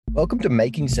Welcome to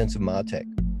Making Sense of Martech,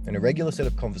 an irregular set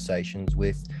of conversations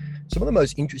with some of the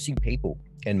most interesting people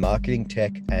in marketing,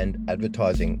 tech, and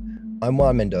advertising. I'm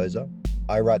Juan Mendoza.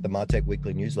 I write the Martech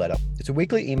Weekly newsletter. It's a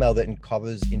weekly email that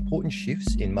covers important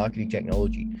shifts in marketing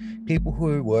technology. People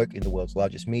who work in the world's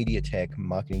largest media tech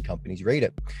marketing companies read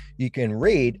it. You can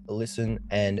read, listen,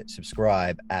 and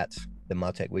subscribe at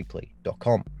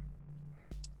themartechweekly.com.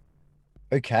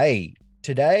 Okay,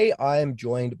 today I am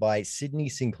joined by Sydney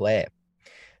Sinclair.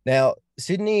 Now,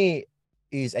 Sydney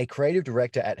is a creative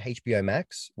director at HBO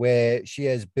Max, where she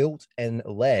has built and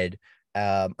led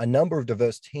a number of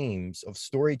diverse teams of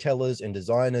storytellers and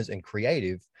designers and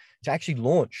creative to actually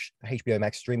launch the HBO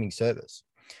Max streaming service.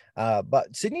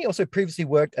 But Sydney also previously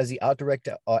worked as the art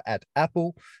director at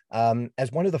Apple,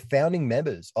 as one of the founding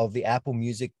members of the Apple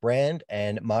Music brand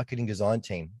and marketing design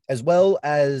team, as well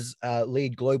as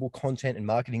lead global content and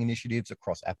marketing initiatives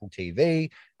across Apple TV,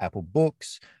 Apple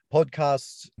Books,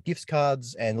 podcasts, gift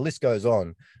cards, and the list goes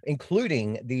on,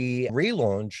 including the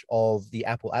relaunch of the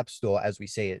Apple App Store as we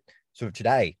see it sort of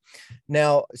today.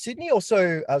 Now, Sydney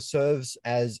also serves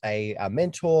as a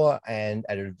mentor and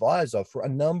an advisor for a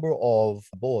number of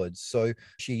boards. So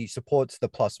she supports the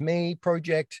Plus Me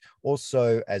project,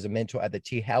 also as a mentor at the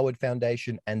T. Howard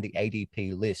Foundation and the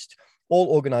ADP List, all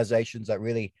organizations that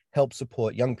really help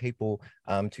support young people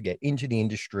to get into the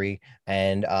industry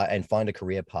and find a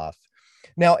career path.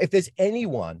 Now, if there's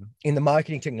anyone in the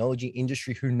marketing technology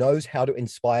industry who knows how to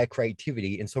inspire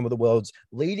creativity in some of the world's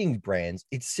leading brands,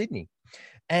 it's Sydney.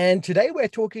 And today we're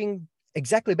talking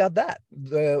exactly about that,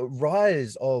 the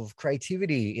rise of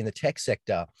creativity in the tech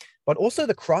sector, but also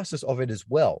the crisis of it as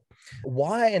well.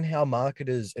 Why and how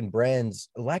marketers and brands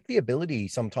lack the ability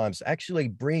sometimes to actually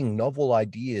bring novel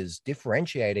ideas,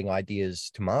 differentiating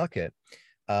ideas to market.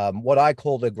 What I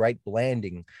call the great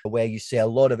blanding, where you see a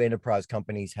lot of enterprise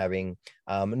companies having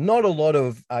not a lot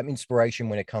of inspiration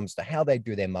when it comes to how they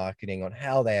do their marketing, on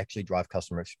how they actually drive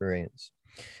customer experience.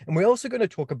 And we're also going to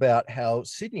talk about how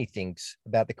Sydney thinks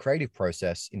about the creative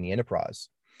process in the enterprise.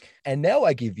 And now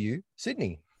I give you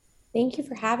Sydney. Thank you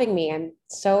for having me. I'm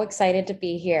so excited to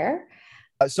be here.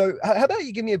 So how about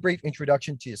you give me a brief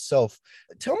introduction to yourself?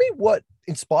 Tell me what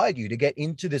inspired you to get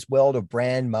into this world of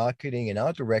brand marketing and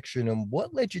art direction, and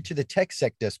what led you to the tech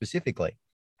sector specifically?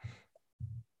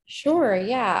 Sure.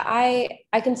 Yeah.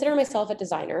 I consider myself a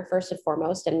designer first and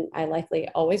foremost, and I likely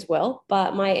always will.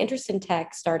 But my interest in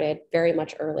tech started very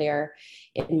much earlier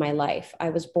in my life. I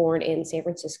was born in San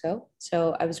Francisco.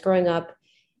 So I was growing up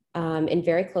in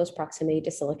very close proximity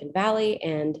to Silicon Valley,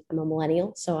 and I'm a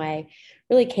millennial. So I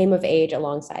really came of age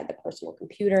alongside the personal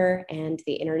computer and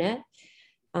the internet.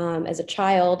 As a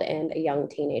child and a young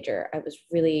teenager, I was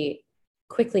really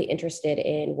quickly interested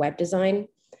in web design.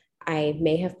 I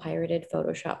may have pirated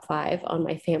Photoshop 5 on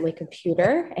my family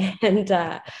computer, and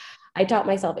I taught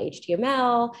myself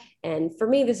HTML. And for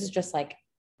me, this is just like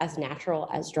as natural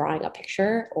as drawing a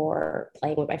picture or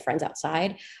playing with my friends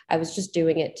outside. I was just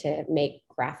doing it to make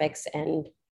graphics and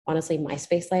honestly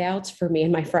MySpace layouts for me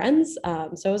and my friends.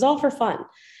 So it was all for fun.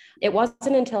 It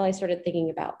wasn't until I started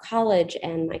thinking about college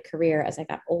and my career as I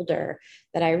got older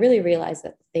that I really realized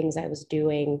that the things I was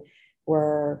doing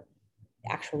were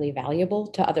actually valuable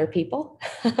to other people.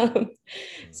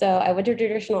 So I went to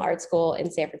traditional art school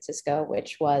in San Francisco,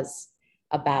 which was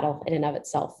a battle in and of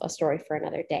itself, a story for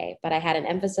another day. But I had an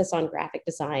emphasis on graphic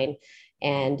design.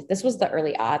 And this was the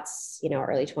early aughts,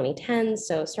 early 2010s.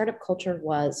 So startup culture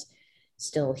was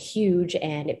still huge.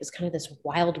 And it was kind of this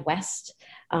wild west.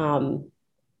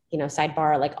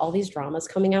 Sidebar, like all these dramas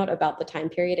coming out about the time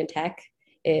period in tech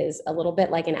is a little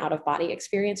bit like an out of body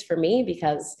experience for me,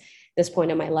 because this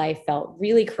point in my life felt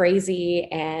really crazy.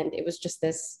 And it was just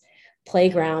this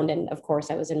playground. And of course,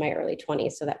 I was in my early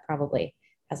 20s. So that probably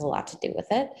has a lot to do with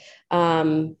it.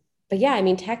 But yeah, I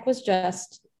mean, tech was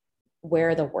just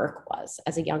where the work was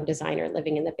as a young designer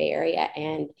living in the Bay Area.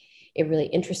 And it really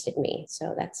interested me.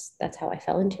 So that's how I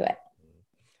fell into it.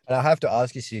 And I have to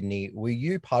ask you, Sydney, were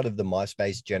you part of the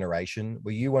MySpace generation?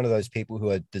 Were you one of those people who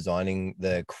are designing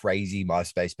the crazy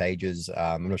MySpace pages?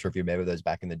 I'm not sure if you remember those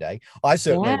back in the day. I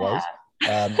certainly Yeah. was.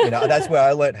 That's where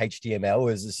I learned HTML,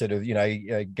 was sort of,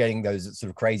 getting those sort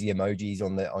of crazy emojis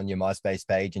on your MySpace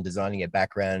page and designing a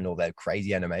background and all that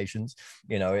crazy animations,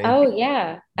 Oh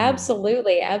yeah, Mm.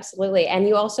 absolutely, absolutely. And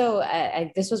you also,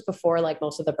 this was before like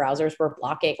most of the browsers were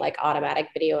blocking like automatic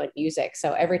video and music.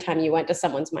 So every time you went to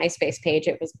someone's MySpace page,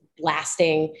 it was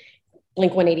blasting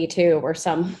Blink 182 or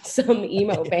some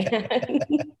emo band.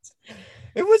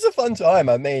 It was a fun time.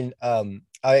 I mean,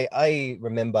 I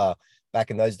remember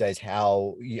back in those days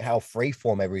how free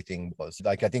form everything was.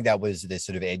 Like I think that was the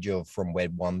sort of edge of from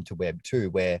Web 1 to Web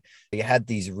 2, where you had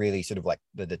these really sort of like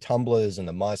the Tumblrs and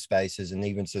the MySpaces and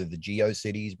even sort of the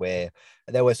GeoCities, where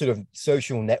there were sort of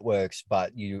social networks,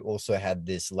 but you also had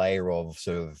this layer of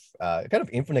sort of kind of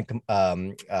infinite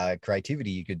creativity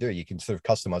you could do. You can sort of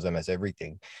customize almost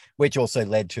everything, which also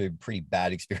led to pretty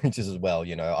bad experiences as well.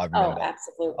 You know, I Oh, remember,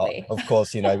 absolutely. of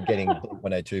course, you know, getting Blink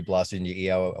 102 blasted in your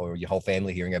ear, or your whole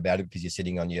family hearing about it because you're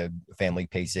sitting on your family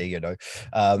PC, you know.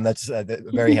 That's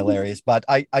very hilarious. But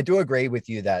I do agree with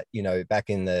you that, you know, back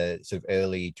in the sort of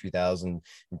early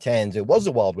 2010s, it was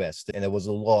a Wild West and there was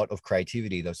a lot of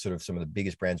creativity. Those sort of some of the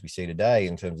biggest brands we see today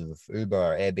in terms of Uber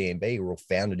or Airbnb were all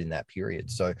founded in that period.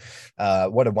 So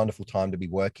what a wonderful time to be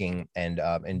working and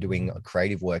doing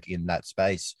creative work in that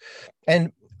space.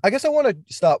 And I guess I want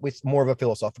to start with more of a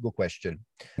philosophical question.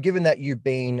 Given that you've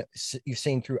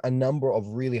seen through a number of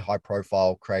really high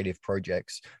profile creative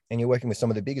projects and you're working with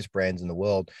some of the biggest brands in the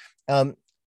world, well,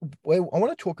 I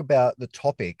want to talk about the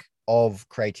topic of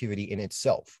creativity in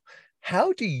itself.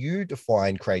 How do you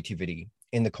define creativity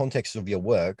in the context of your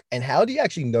work? And how do you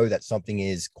actually know that something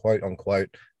is quote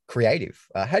unquote creative?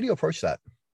 How do you approach that?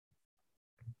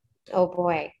 Oh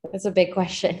boy, that's a big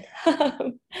question.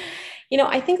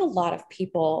 I think a lot of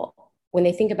people, when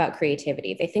they think about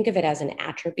creativity, they think of it as an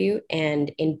attribute and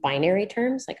in binary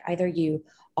terms, like either you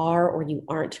are or you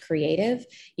aren't creative.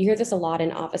 You hear this a lot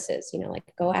in offices,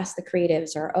 like go ask the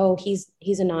creatives or, oh, he's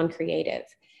a non-creative.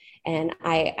 And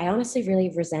I honestly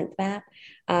really resent that.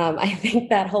 I think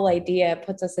that whole idea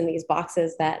puts us in these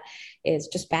boxes that is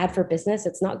just bad for business.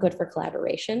 It's not good for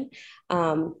collaboration.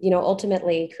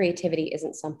 Ultimately, creativity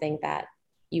isn't something that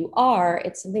you are,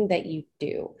 it's something that you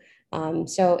do.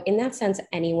 So, in that sense,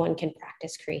 anyone can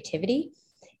practice creativity.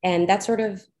 And that's sort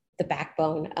of the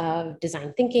backbone of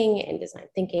design thinking. And design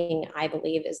thinking, I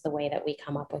believe, is the way that we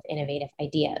come up with innovative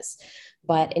ideas.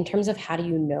 But in terms of how do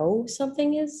you know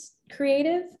something is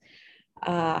creative,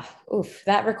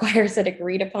 that requires an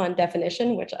agreed upon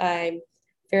definition, which I'm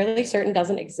fairly certain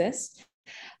doesn't exist.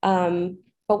 But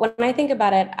when I think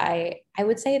about it, I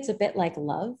would say it's a bit like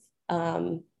love,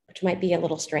 which might be a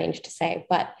little strange to say,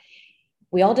 but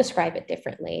we all describe it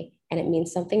differently and it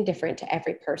means something different to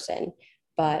every person.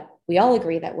 But we all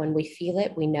agree that when we feel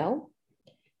it, we know.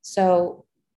 So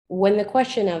when the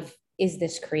question of is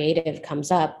this creative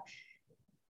comes up,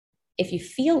 if you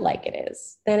feel like it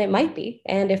is, then it might be.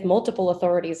 And if multiple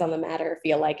authorities on the matter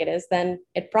feel like it is, then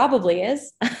it probably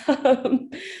is.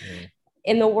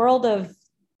 In the world of,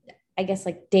 I guess,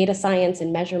 like data science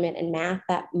and measurement and math,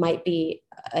 that might be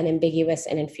an ambiguous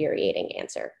and infuriating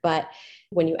answer. But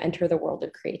when you enter the world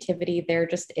of creativity, there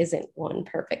just isn't one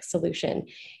perfect solution.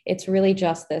 It's really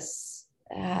just this,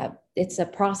 it's a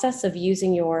process of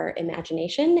using your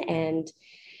imagination and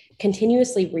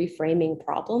continuously reframing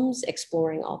problems,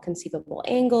 exploring all conceivable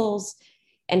angles,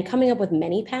 and coming up with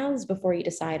many paths before you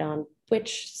decide on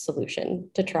which solution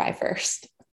to try first.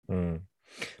 Mm.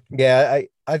 Yeah,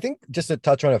 I think just to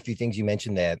touch on a few things you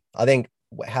mentioned there, I think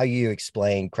how you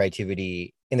explain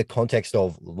creativity in the context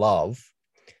of love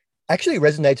actually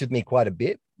resonates with me quite a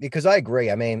bit because I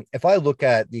agree. I mean, if I look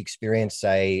at the experience,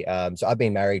 say, so I've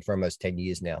been married for almost 10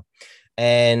 years now.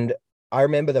 And I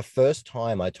remember the first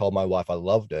time I told my wife I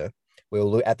loved her. We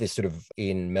were at this sort of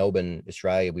in Melbourne,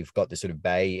 Australia. We've got this sort of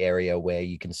bay area where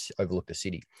you can overlook the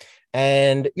city.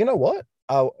 And you know what?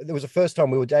 There was the first time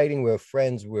we were dating, we were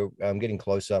friends, we were getting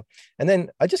closer. And then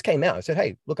I just came out. I said,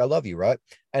 hey, look, I love you, right?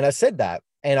 And I said that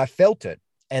and I felt it.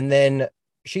 And then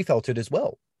she felt it as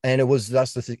well. And it was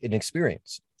thus an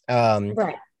experience.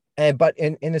 Right. But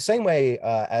in the same way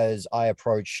as I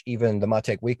approach even the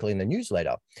Martech Weekly in the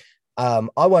newsletter, I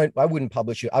wouldn't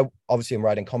publish it. I obviously am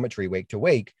writing commentary week to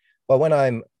week, but when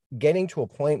I'm getting to a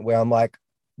point where I'm like,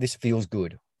 this feels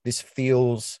good, this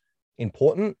feels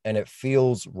important, and it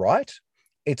feels right,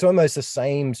 it's almost the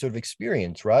same sort of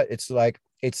experience, right? It's like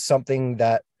it's something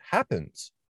that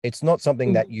happens. It's not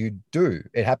something that you do.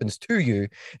 It happens to you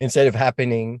instead of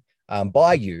happening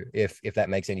by you, if that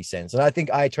makes any sense. And I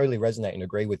think I totally resonate and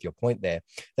agree with your point there,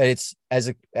 that it's as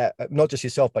a not just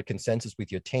yourself, but consensus with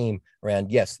your team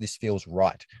around, yes, this feels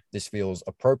right, this feels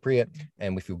appropriate,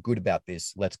 and we feel good about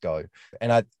this. Let's go.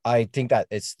 And I think that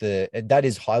that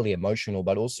is highly emotional,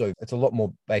 but also it's a lot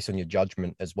more based on your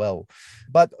judgment as well.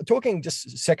 But talking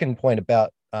just second point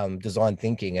about design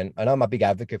thinking, and I'm a big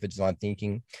advocate for design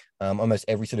thinking. Almost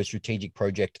every sort of strategic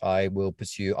project I will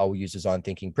pursue, I will use design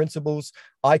thinking principles.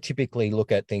 I typically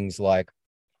look at things like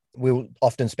we'll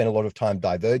often spend a lot of time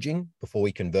diverging before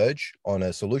we converge on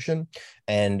a solution.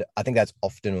 And I think that's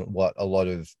often what a lot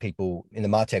of people in the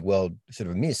MarTech world sort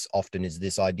of miss often, is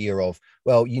this idea of,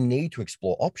 well, you need to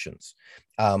explore options.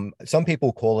 Some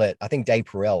people call it, I think Dave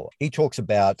Perel, he talks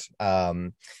about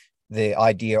the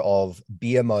idea of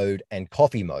beer mode and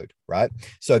coffee mode, right?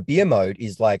 So beer mode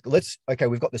is like, okay,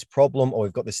 we've got this problem or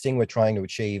we've got this thing we're trying to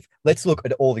achieve. Let's look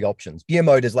at all the options. Beer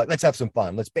mode is like, let's have some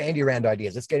fun. Let's bandy around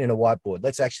ideas. Let's get in a whiteboard.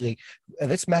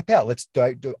 Let's map out. Let's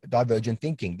divergent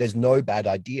thinking. There's no bad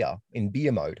idea in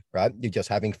beer mode, right? You're just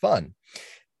having fun.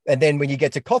 And then when you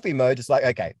get to coffee mode, it's like,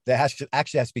 okay, there has to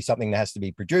be something that has to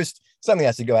be produced. Something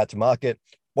has to go out to market.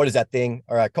 What is that thing?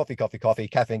 All right, coffee,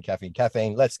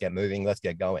 caffeine. Let's get moving. Let's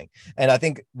get going. And I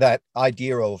think that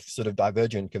idea of sort of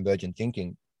divergent, convergent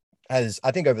thinking has,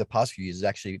 I think over the past few years, has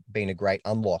actually been a great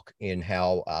unlock in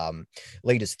how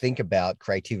leaders think about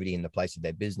creativity in the place of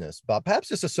their business. But perhaps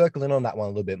just to circle in on that one a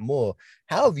little bit more,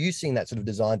 how have you seen that sort of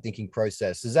design thinking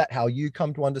process? Is that how you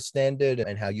come to understand it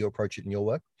and how you approach it in your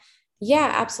work?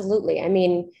 Yeah, absolutely. I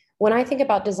mean, when I think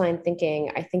about design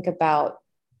thinking, I think about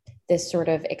this sort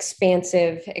of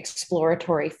expansive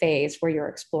exploratory phase where you're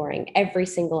exploring every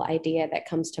single idea that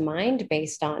comes to mind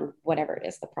based on whatever it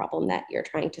is, the problem that you're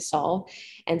trying to solve.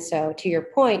 And so, to your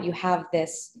point, you have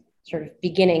this sort of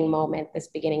beginning moment, this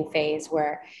beginning phase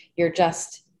where you're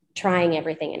just trying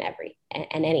everything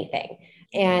and anything.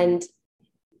 And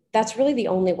that's really the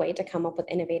only way to come up with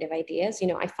innovative ideas.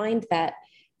 I find that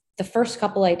the first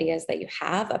couple ideas that you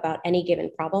have about any given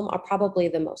problem are probably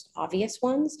the most obvious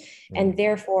ones, and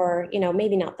therefore,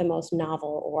 maybe not the most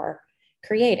novel or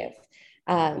creative.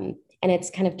 And it's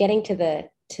kind of getting to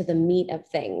the meat of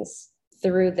things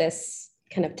through this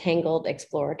kind of tangled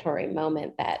exploratory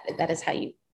moment that is how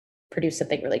you produce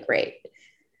something really great.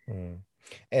 Mm.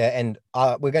 And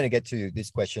we're going to get to this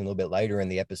question a little bit later in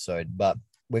the episode, but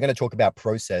we're going to talk about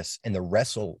process and the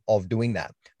wrestle of doing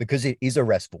that, because it is a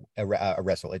wrestle.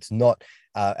 It's not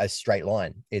a straight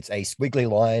line. It's a squiggly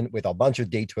line with a bunch of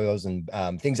detours and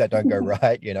things that don't go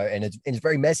right, and it's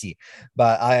very messy.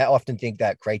 But I often think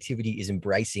that creativity is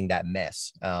embracing that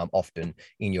mess often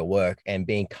in your work and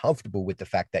being comfortable with the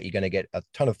fact that you're going to get a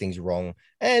ton of things wrong.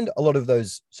 And a lot of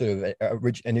those sort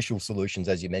of initial solutions,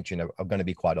 as you mentioned, are going to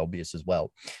be quite obvious as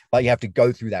well. But you have to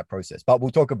go through that process. But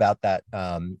we'll talk about that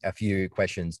a few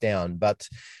questions down. But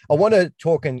I want to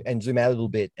talk and zoom out a little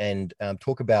bit and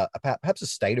talk about perhaps a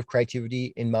state of creativity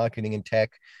in marketing and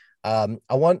tech. I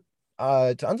want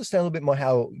to understand a little bit more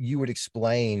how you would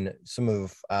explain some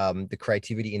of the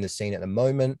creativity in the scene at the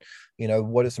moment.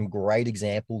 What are some great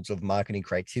examples of marketing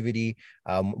creativity?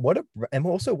 What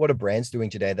are brands doing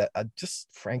today that are just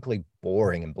frankly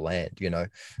boring and bland?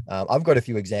 I've got a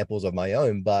few examples of my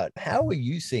own, but how are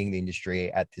you seeing the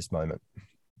industry at this moment?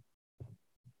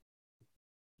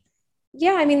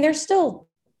 Yeah, I mean,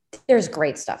 there's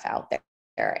great stuff out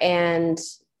there. And,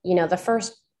 the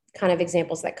first kind of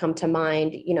examples that come to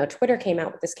mind, Twitter came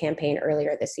out with this campaign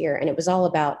earlier this year, and it was all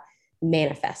about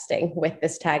manifesting with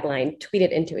this tagline, tweet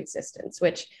it into existence,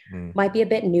 which might be a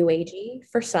bit new agey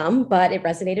for some, but it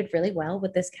resonated really well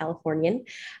with this Californian.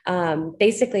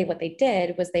 Basically, what they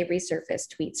did was they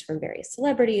resurfaced tweets from various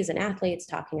celebrities and athletes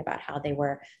talking about how they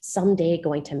were someday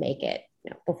going to make it,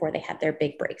 before they had their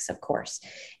big breaks, of course.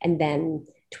 And then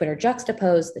Twitter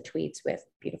juxtaposed the tweets with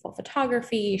beautiful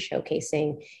photography,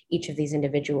 showcasing each of these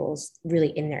individuals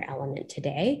really in their element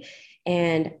today.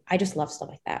 And I just love stuff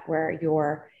like that, where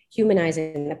you're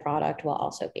humanizing the product while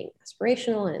also being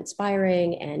aspirational and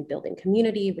inspiring and building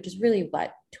community, which is really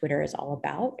what Twitter is all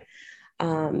about.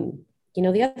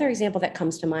 The other example that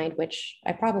comes to mind, which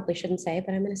I probably shouldn't say,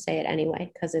 but I'm going to say it anyway,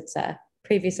 because it's a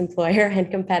previous employer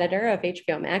and competitor of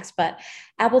HBO Max, but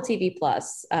Apple TV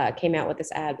Plus came out with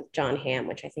this ad with Jon Hamm,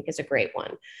 which I think is a great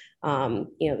one.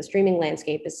 The streaming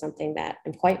landscape is something that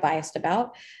I'm quite biased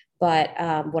about, but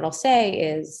what I'll say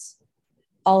is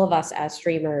all of us as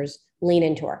streamers lean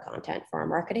into our content for our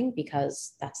marketing,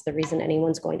 because that's the reason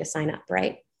anyone's going to sign up,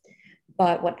 right?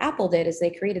 But what Apple did is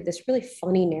they created this really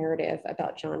funny narrative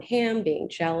about Jon Hamm being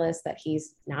jealous that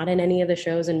he's not in any of the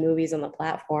shows and movies on the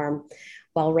platform,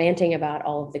 while ranting about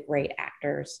all of the great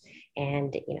actors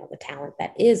and the talent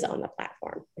that is on the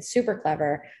platform. It's super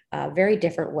clever, very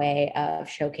different way of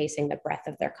showcasing the breadth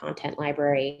of their content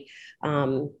library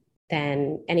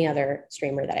than any other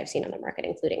streamer that I've seen on the market,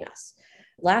 including us.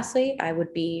 Lastly, I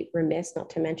would be remiss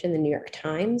not to mention the New York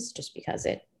Times, just because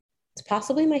it's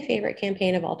possibly my favorite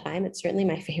campaign of all time. It's certainly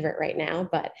my favorite right now,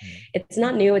 but it's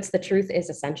not new. It's the Truth is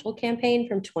Essential campaign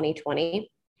from 2020.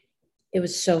 It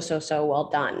was so well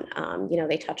done.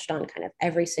 They touched on kind of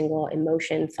every single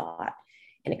emotion, thought,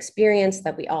 and experience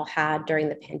that we all had during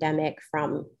the pandemic,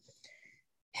 from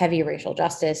heavy racial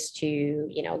justice to,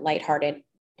 lighthearted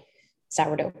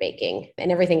sourdough baking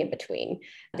and everything in between.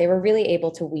 They were really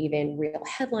able to weave in real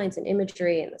headlines and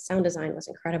imagery, and the sound design was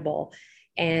incredible.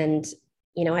 And,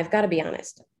 I've got to be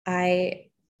honest, I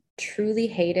truly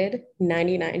hated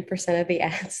 99% of the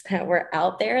ads that were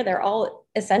out there. They're all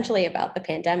essentially about the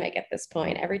pandemic at this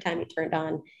point. Every time you turned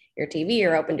on your TV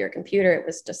or opened your computer, it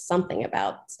was just something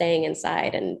about staying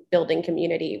inside and building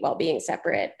community while being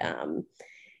separate. And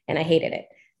I hated it.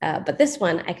 But this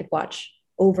one I could watch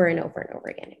over and over and over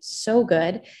again. It's so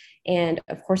good. And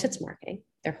of course, it's marketing.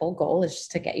 Their whole goal is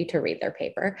just to get you to read their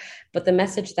paper. But the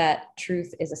message that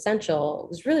truth is essential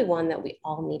was really one that we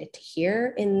all needed to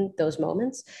hear in those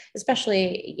moments,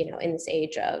 especially, in this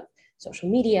age of social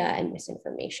media and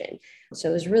misinformation. So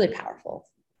it was really powerful.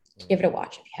 Give it a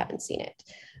watch if you haven't seen it.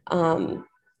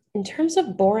 In terms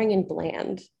of boring and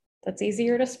bland, that's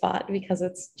easier to spot because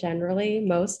it's generally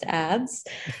most ads.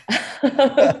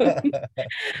 I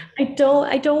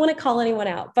don't want to call anyone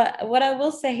out, but what I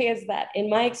will say is that in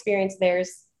my experience,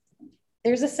 there's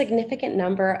a significant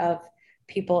number of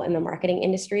people in the marketing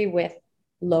industry with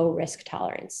low risk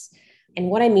tolerance.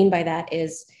 And what I mean by that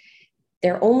is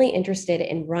they're only interested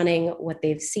in running what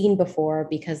they've seen before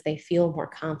because they feel more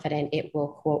confident it will,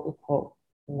 quote unquote,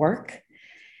 work.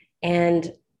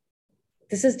 And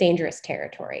this is dangerous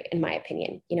territory, in my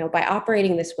opinion. By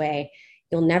operating this way,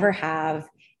 you'll never have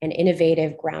an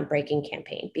innovative, groundbreaking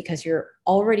campaign because you're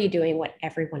already doing what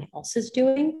everyone else is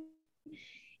doing.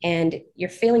 And you're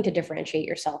failing to differentiate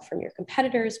yourself from your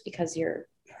competitors because you're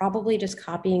probably just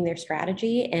copying their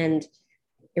strategy, and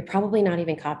you're probably not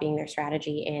even copying their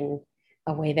strategy in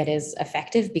a way that is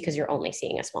effective because you're only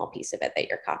seeing a small piece of it that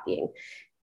you're copying.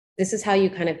 This is how you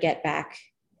kind of get back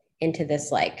into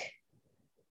this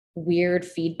weird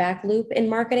feedback loop in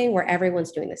marketing where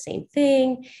everyone's doing the same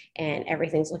thing and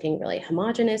everything's looking really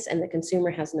homogenous and the consumer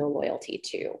has no loyalty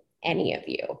to any of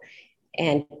you.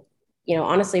 And,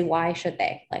 honestly, why should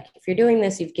they? If you're doing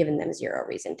this, you've given them zero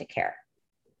reason to care.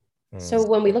 So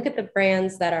when we look at the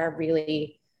brands that are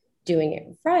really doing it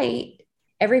right,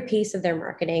 every piece of their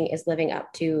marketing is living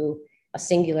up to a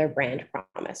singular brand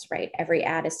promise, right? Every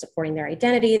ad is supporting their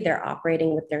identity. They're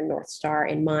operating with their North Star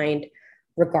in mind,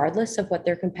 regardless of what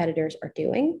their competitors are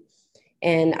doing.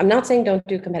 And I'm not saying don't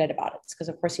do competitive audits, because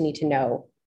of course you need to know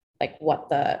what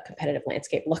the competitive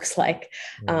landscape looks like.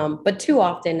 But too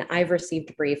often I've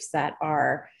received briefs that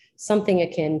are something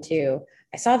akin to,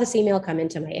 I saw this email come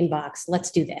into my inbox,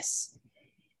 let's do this.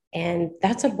 And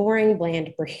that's a boring,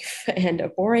 bland brief. And a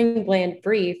boring, bland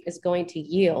brief is going to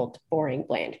yield boring,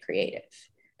 bland creative.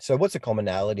 So what's the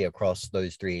commonality across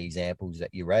those three examples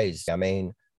that you raised? I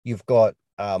mean, you've got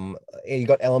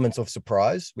elements of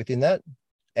surprise within that,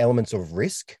 elements of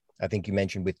risk. I think you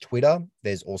mentioned with Twitter,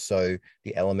 there's also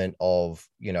the element of,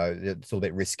 it's a little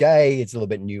bit risque, it's a little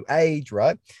bit new age,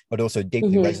 right? But also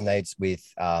deeply resonates with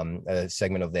a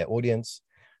segment of their audience.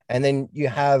 And then you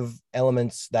have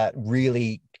elements that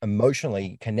really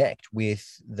emotionally connect with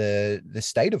the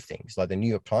state of things. Like the New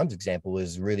York Times example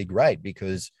is really great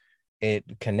because it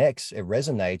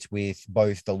resonates with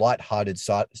both the lighthearted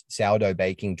sourdough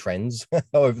baking trends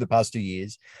over the past 2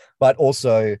 years, but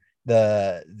also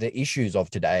the issues of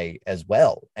today as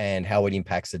well, and how it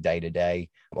impacts the day-to-day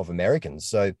of Americans.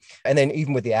 So, and then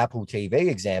even with the Apple TV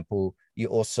example, you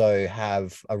also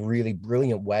have a really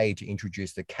brilliant way to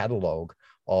introduce the catalog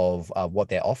of what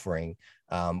they're offering,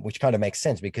 which kind of makes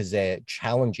sense because they're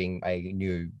challenging a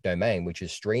new domain, which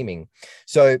is streaming.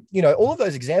 So, all of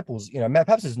those examples,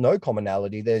 perhaps there's no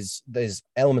commonality. There's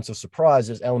elements of surprise,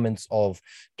 there's elements of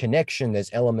connection,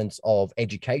 there's elements of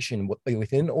education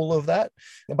within all of that.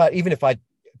 But even if I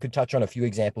could touch on a few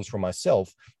examples from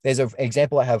myself, there's an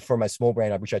example I have from my small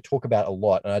brand, which I talk about a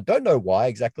lot. And I don't know why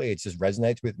exactly, it just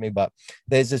resonates with me, but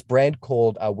there's this brand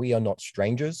called We Are Not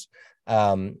Strangers.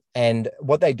 And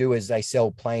what they do is they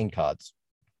sell playing cards.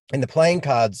 And the playing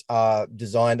cards are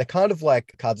designed, they're kind of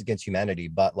like Cards Against Humanity,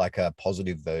 but like a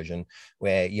positive version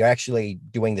where you're actually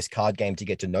doing this card game to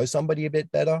get to know somebody a bit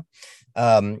better.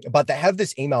 But they have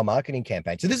this email marketing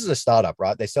campaign. So this is a startup,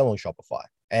 right? They sell on Shopify.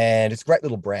 And it's a great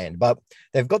little brand, but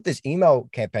they've got this email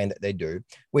campaign that they do,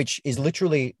 which is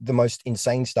literally the most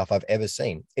insane stuff I've ever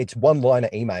seen. It's one-liner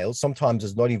emails. Sometimes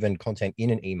there's not even content in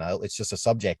an email. It's just a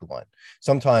subject line.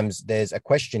 Sometimes there's a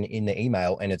question in the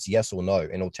email and it's yes or no,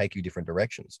 and it'll take you different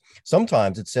directions.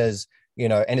 Sometimes it says,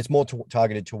 and it's more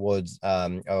targeted towards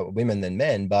women than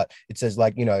men, but it says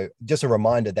just a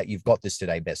reminder that you've got this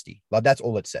today, bestie. Like that's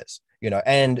all it says,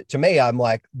 and to me, I'm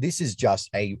like, this is just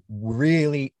a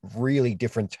really, really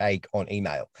different take on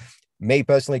email. Me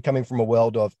personally, coming from a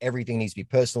world of everything needs to be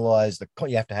personalized,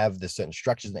 you have to have the certain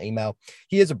structures in the email.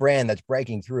 Here's a brand that's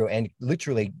breaking through and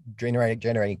literally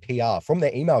generating PR from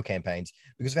their email campaigns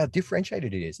because of how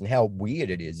differentiated it is and how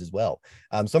weird it is as well.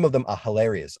 Some of them are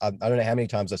hilarious. I don't know how many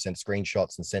times I sent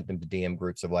screenshots and sent them to DM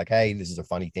groups of like, hey, this is a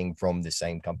funny thing from the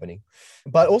same company.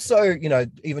 But also,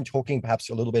 even talking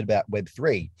perhaps a little bit about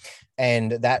Web3,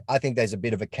 and that I think there's a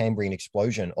bit of a Cambrian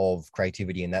explosion of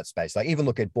creativity in that space. Like even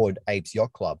look at Bored Apes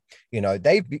Yacht Club.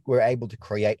 They were able to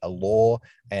create a law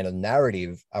and a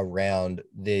narrative around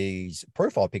these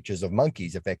profile pictures of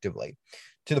monkeys effectively,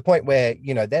 to the point where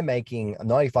they're making a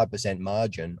 95%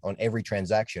 margin on every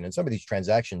transaction, and some of these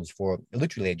transactions for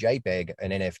literally a JPEG,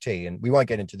 an NFT. And we won't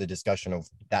get into the discussion of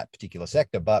that particular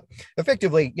sector, but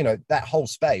effectively, that whole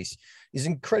space is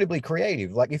incredibly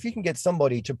creative. Like if you can get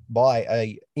somebody to buy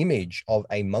a image of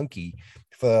a monkey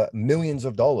for millions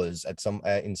of dollars at some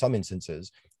in some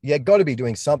instances, you got to be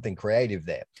doing something creative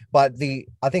there. But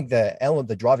I think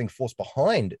the driving force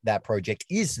behind that project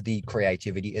is the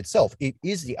creativity itself. It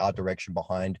is the art direction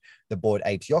behind the Bored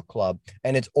Apes Yacht Club,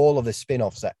 and it's all of the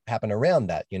spin-offs that happen around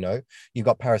that. You've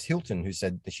got Paris Hilton, who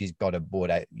said that she's got a Bored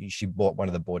Ape. She bought one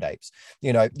of the Bored Apes.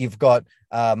 You've got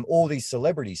all these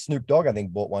celebrities. Snoop Dogg, I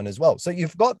think, bought one as well. So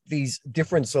you've got these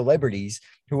different celebrities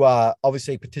who are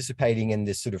obviously participating in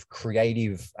this sort of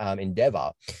creative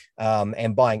endeavor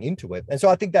and buying into it. And so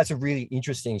I think that's a really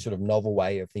interesting sort of novel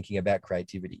way of thinking about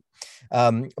creativity.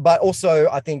 But also,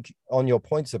 I think on your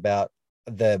points about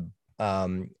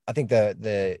I think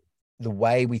the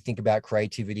way we think about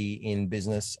creativity in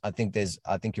business, I think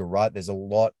you're right. There's a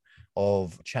lot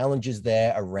of challenges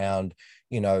there around,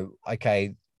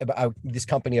 okay, this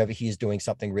company over here is doing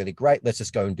something really great. Let's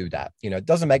just go and do that. It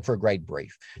doesn't make for a great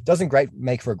brief. It doesn't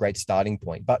make for a great starting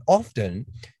point, but often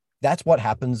that's what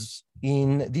happens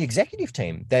in the executive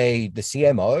team. The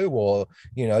CMO or,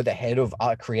 the head of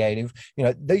art creative,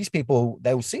 these people,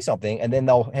 they will see something and then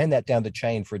they'll hand that down the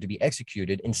chain for it to be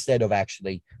executed instead of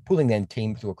actually pulling their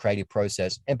team through a creative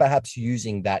process and perhaps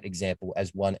using that example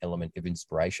as one element of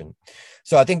inspiration.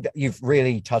 So I think that you've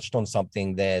really touched on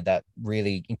something there that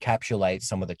really encapsulates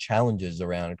some of the challenges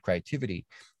around creativity.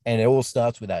 And it all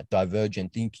starts with that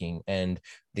divergent thinking and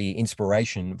the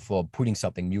inspiration for putting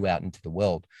something new out into the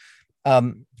world.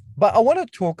 But I want to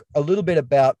talk a little bit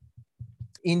about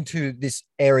into this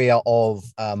area of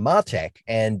MarTech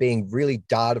and being really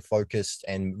data focused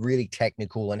and really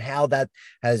technical, and how that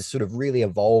has sort of really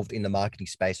evolved in the marketing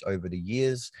space over the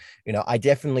years. I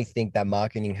definitely think that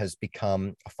marketing has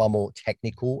become a far more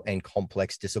technical and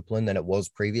complex discipline than it was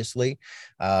previously.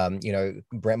 Brand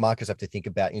marketers have to think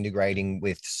about integrating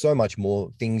with so much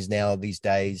more things now these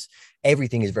days.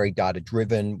 Everything is very data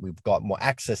driven. We've got more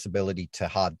accessibility to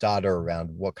hard data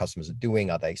around what customers are doing.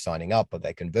 Are they signing up? Are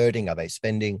they converting? Are they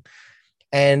spending?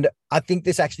 And I think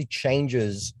this actually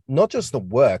changes not just the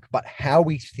work, but how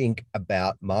we think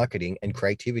about marketing and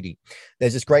creativity.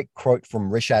 There's this great quote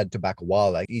from Rishad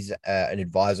Tobaccowala. He's an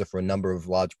advisor for a number of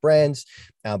large brands,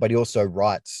 but he also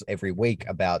writes every week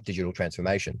about digital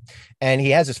transformation. And he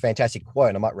has this fantastic quote,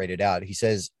 and I might read it out. He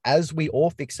says, "As we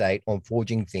all fixate on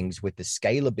forging things with the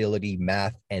scalability,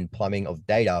 math, and plumbing of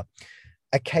data,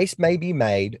 a case may be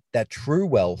made that true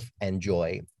wealth and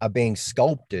joy are being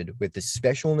sculpted with the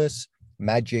specialness,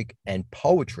 magic, and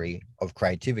poetry of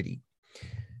creativity."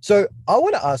 So I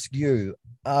want to ask you,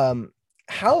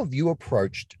 how have you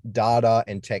approached data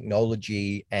and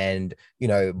technology and,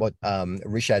 what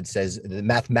Rishad says, the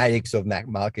mathematics of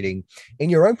marketing in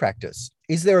your own practice?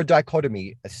 Is there a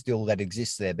dichotomy still that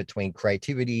exists there between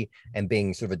creativity and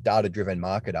being sort of a data-driven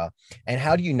marketer? And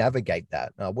how do you navigate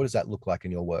that? What does that look like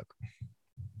in your work?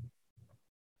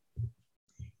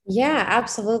 Yeah,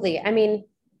 absolutely. I mean,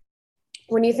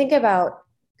 when you think about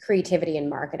creativity in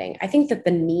marketing, I think that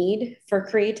the need for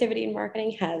creativity in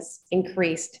marketing has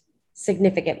increased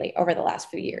significantly over the last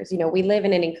few years. We live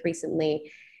in an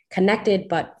increasingly connected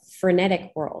but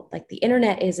frenetic world. Like the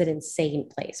internet is an insane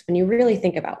place when you really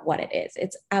think about what it is.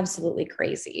 It's absolutely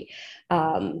crazy.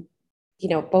 Bo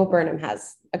Burnham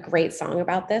has a great song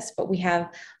about this, but we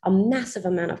have a massive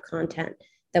amount of content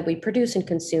that we produce and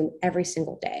consume every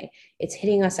single day. It's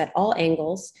hitting us at all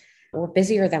angles. We're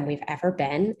busier than we've ever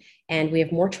been, and we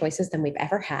have more choices than we've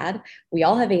ever had. We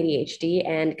all have ADHD,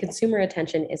 and consumer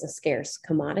attention is a scarce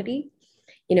commodity.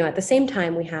 At the same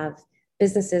time, we have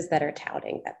businesses that are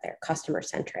touting that they're customer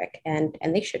centric, and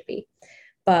they should be.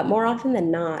 But more often than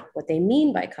not, what they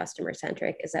mean by customer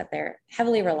centric is that they're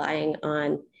heavily relying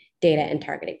on data and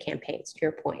targeted campaigns, to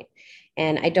your point.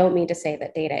 And I don't mean to say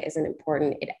that data isn't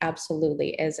important. It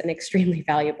absolutely is an extremely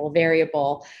valuable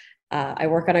variable. I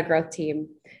work on a growth team.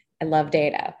 I love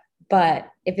data, But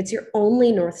if it's your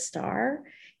only North Star,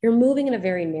 you're moving in a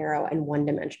very narrow and one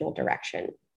dimensional direction.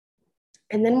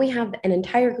 And then we have an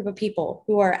entire group of people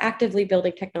who are actively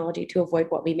building technology to avoid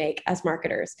what we make as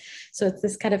marketers. So it's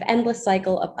this kind of endless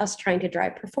cycle of us trying to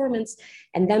drive performance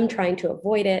and them trying to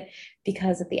avoid it,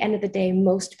 because at the end of the day,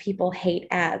 most people hate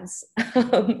ads.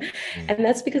 Mm. And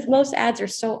that's because most ads are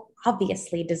so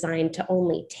obviously designed to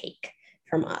only take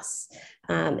from us.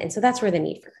 And so that's where the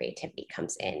need for creativity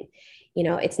comes in.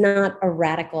 It's not a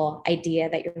radical idea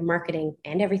that your marketing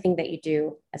and everything that you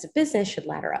do as a business should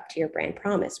ladder up to your brand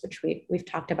promise, which we've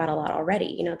talked about a lot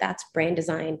already. That's brand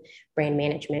design, brand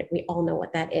management. We all know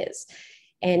what that is.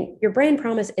 And your brand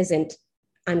promise isn't,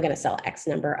 I'm going to sell X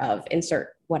number of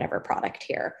insert whatever product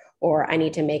here, or I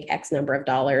need to make X number of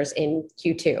dollars in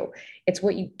Q2. It's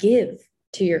what you give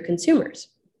to your consumers.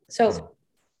 So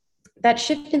that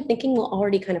shift in thinking will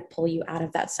already kind of pull you out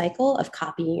of that cycle of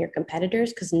copying your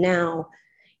competitors, because now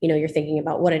you're thinking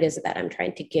about what it is that I'm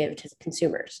trying to give to the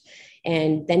consumers.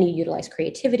 And then you utilize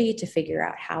creativity to figure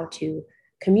out how to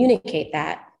communicate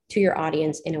that to your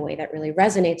audience in a way that really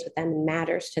resonates with them and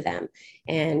matters to them.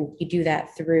 And you do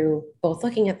that through both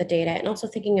looking at the data and also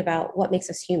thinking about what makes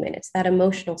us human. It's that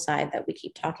emotional side that we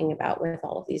keep talking about with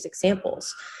all of these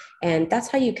examples. And that's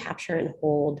how you capture and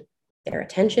hold their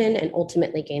attention and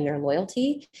ultimately gain their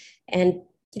loyalty. And,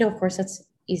 of course, that's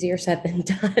easier said than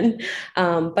done.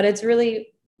 But it's really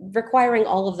requiring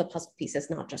all of the puzzle pieces,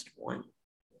 not just one.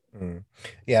 Mm.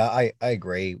 Yeah, I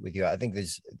agree with you. I think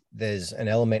there's an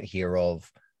element here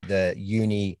of the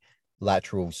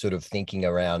unilateral sort of thinking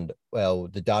around, well,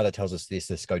 the data tells us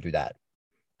this, let's go do that.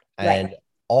 And Right.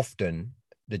 often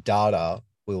the data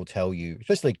will tell you,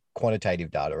 especially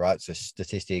quantitative data, right? So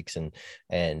statistics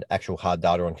and actual hard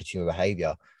data on consumer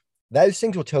behavior, those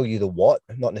things will tell you the what,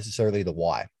 not necessarily the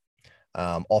why.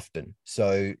 Often.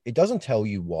 So it doesn't tell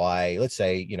you why, let's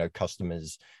say,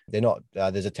 customers, they're not,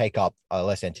 there's a take up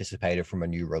less anticipated from a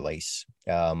new release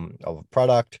of a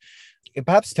product. It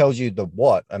perhaps tells you the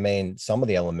what, I mean, some of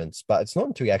the elements, but it's not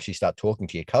until you actually start talking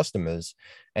to your customers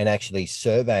and actually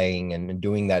surveying and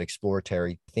doing that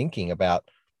exploratory thinking about,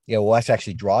 well, that's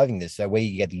actually driving this. So where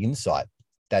you get the insight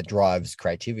that drives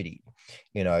creativity,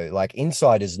 like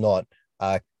insight is not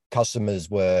customers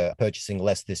were purchasing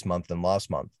less this month than last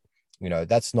month.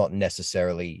 That's not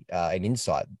necessarily an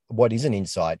insight. What is an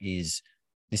insight is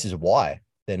this is why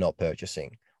they're not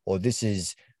purchasing, or this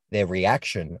is their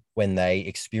reaction when they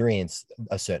experience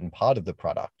a certain part of the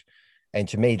product. And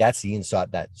to me, that's the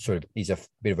insight that sort of is a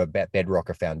bit of a bedrock,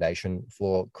 a foundation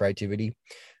for creativity.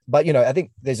 But, I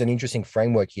think there's an interesting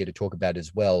framework here to talk about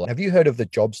as well. Have you heard of the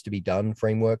jobs to be done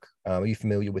framework? Are you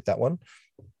familiar with that one?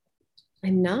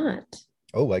 I'm not.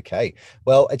 Oh, okay.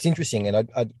 Well, it's interesting, and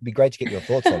I'd be great to get your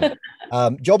thoughts on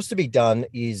it. Jobs to be done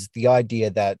is the idea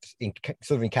that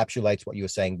sort of encapsulates what you were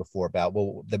saying before about,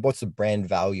 well, what's the brand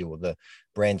value or the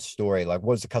brand story? Like,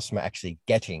 what is the customer actually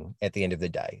getting at the end of the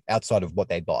day outside of what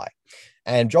they buy?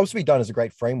 And jobs to be done is a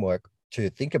great framework to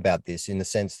think about this in the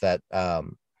sense that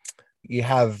you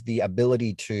have the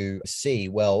ability to see,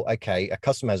 well, okay, a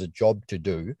customer has a job to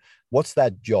do. What's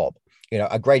that job?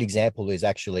 A great example is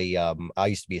actually, I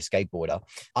used to be a skateboarder.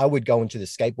 I would go into the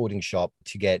skateboarding shop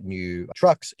to get new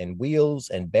trucks and wheels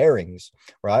and bearings,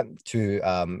 right, to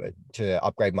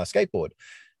upgrade my skateboard.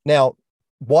 Now,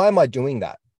 why am I doing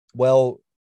that? Well,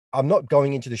 I'm not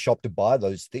going into the shop to buy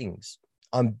those things.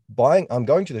 I'm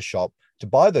going to the shop to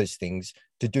buy those things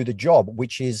to do the job,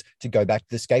 which is to go back to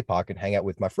the skate park and hang out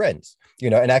with my friends,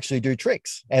 and actually do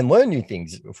tricks and learn new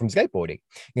things from skateboarding.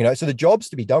 So the jobs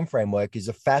to be done framework is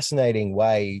a fascinating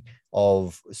way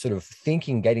of sort of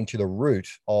thinking, getting to the root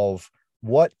of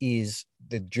what is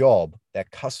the job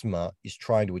that customer is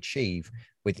trying to achieve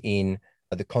within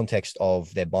the context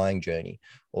of their buying journey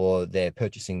or their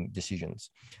purchasing decisions.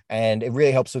 And it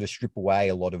really helps sort of strip away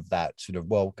a lot of that sort of,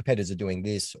 well, competitors are doing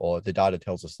this or the data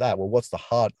tells us that. Well, what's the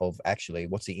heart of actually,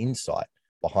 what's the insight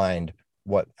behind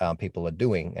what people are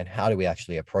doing, and how do we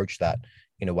actually approach that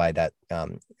in a way that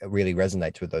really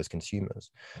resonates with those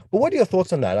consumers? But what are your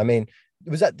thoughts on that? I mean,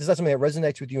 does that something that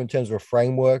resonates with you in terms of a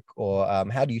framework, or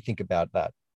how do you think about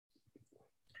that?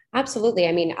 Absolutely.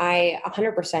 I mean, I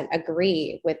 100%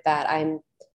 agree with that. I'm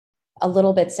a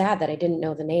little bit sad that I didn't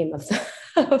know the name of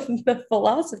of the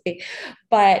philosophy.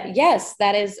 But yes,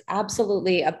 that is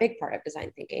absolutely a big part of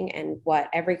design thinking and what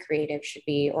every creative should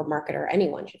be, or marketer,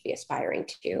 anyone should be aspiring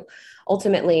to.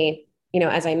 Ultimately,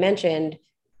 as I mentioned,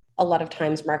 a lot of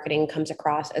times marketing comes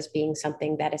across as being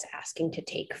something that is asking to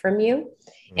take from you.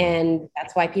 Mm. And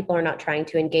that's why people are not trying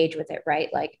to engage with it, right?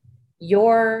 Like,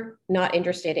 you're not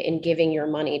interested in giving your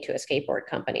money to a skateboard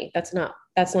company. That's not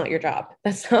your job.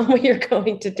 That's not what you're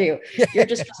going to do. You're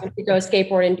just trying to go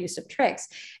skateboard and do some tricks.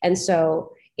 And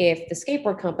so if the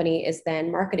skateboard company is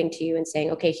then marketing to you and saying,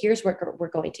 okay, here's what we're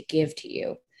going to give to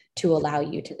you to allow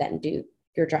you to then do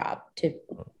your job, to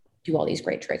do all these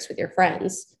great tricks with your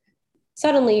friends,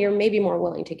 suddenly you're maybe more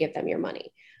willing to give them your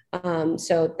money.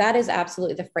 So that is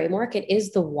absolutely the framework. It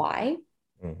is the why.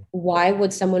 Why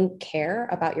would someone care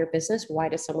about your business? Why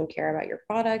does someone care about your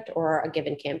product or a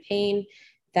given campaign?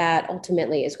 That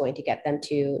ultimately is going to get them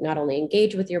to not only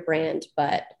engage with your brand,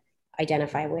 but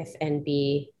identify with and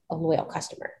be a loyal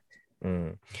customer.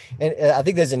 And I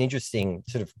think there's an interesting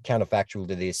sort of counterfactual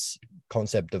to this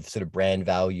concept of sort of brand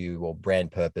value or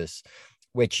brand purpose,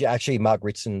 which actually Mark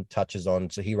Ritson touches on.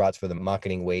 So he writes for the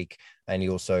Marketing Week, and he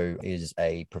also is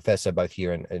a professor both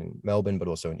here in Melbourne, but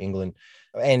also in England.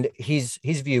 And his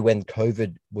view when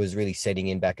COVID was really setting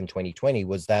in back in 2020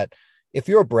 was that if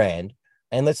you're a brand,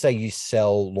 and let's say you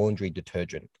sell laundry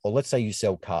detergent, or let's say you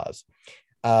sell cars,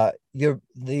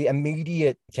 the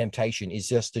immediate temptation is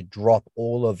just to drop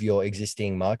all of your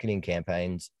existing marketing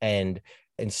campaigns, and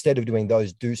instead of doing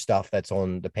those, do stuff that's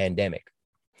on the pandemic.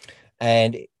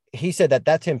 And he said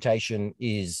that temptation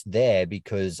is there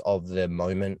because of the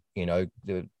moment,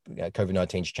 the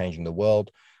COVID-19 is changing the world.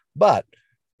 But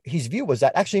his view was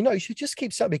that actually, no, you should just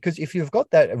keep something, because if you've got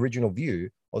that original view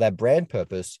or that brand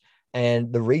purpose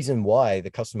and the reason why the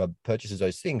customer purchases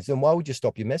those things, then why would you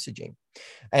stop your messaging?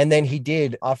 And then he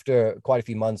did, after quite a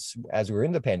few months, as we were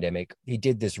in the pandemic, he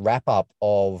did this wrap up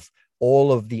of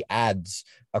all of the ads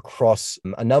across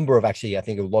a number of, actually, I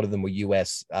think a lot of them were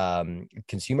US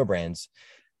consumer brands,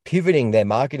 pivoting their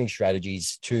marketing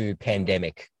strategies to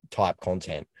pandemic type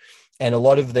content. And a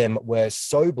lot of them were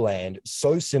so bland,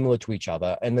 so similar to each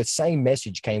other. And the same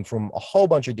message came from a whole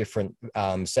bunch of different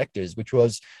sectors, which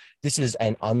was, this is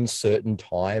an uncertain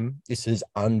time. This is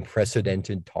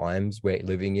unprecedented times we're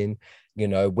living in.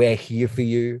 We're here for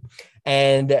you.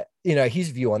 And, his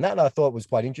view on that, and I thought was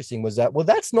quite interesting, was that, well,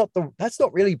 that's not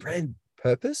really brand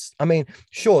purpose. I mean,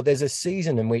 sure, there's a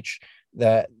season in which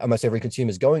that almost every consumer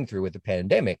is going through with the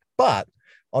pandemic, but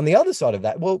on the other side of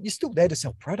that, well, you're still there to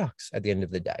sell products at the end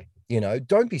of the day.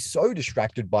 Don't be so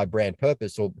distracted by brand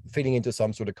purpose or fitting into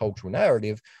some sort of cultural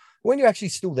narrative when you're actually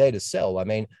still there to sell. I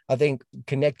mean, I think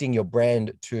connecting your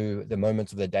brand to the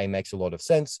moments of the day makes a lot of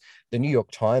sense. The New York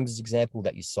Times example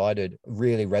that you cited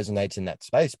really resonates in that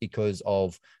space because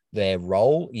of their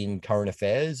role in current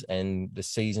affairs and the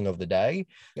season of the day.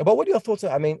 But what are your thoughts?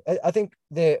 I mean, I think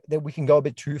that we can go a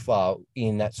bit too far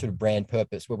in that sort of brand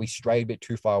purpose, where we stray a bit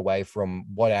too far away from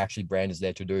what actually brand is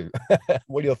there to do.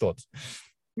 What are your thoughts?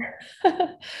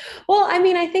 Well, I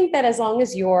mean, I think that as long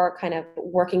as you're kind of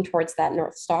working towards that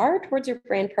North Star, towards your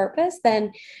brand purpose,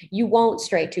 then you won't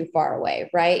stray too far away,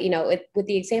 right? With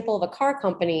the example of a car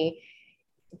company,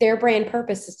 their brand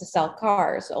purpose is to sell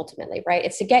cars ultimately, right?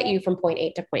 It's to get you from point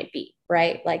A to point B,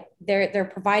 right? Like they're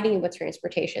providing you with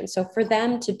transportation. So for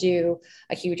them to do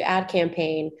a huge ad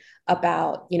campaign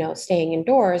about, staying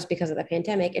indoors because of the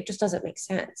pandemic, it just doesn't make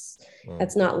sense.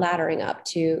 That's not laddering up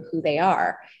to who they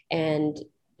are. And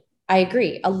I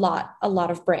agree. A lot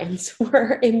of brands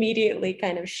were immediately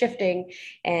kind of shifting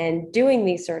and doing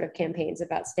these sort of campaigns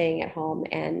about staying at home.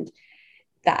 And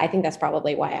I think that's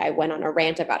probably why I went on a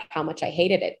rant about how much I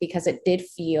hated it, because it did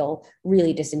feel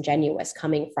really disingenuous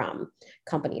coming from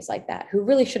companies like that, who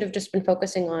really should have just been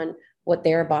focusing on what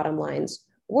their bottom lines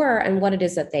were and what it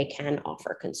is that they can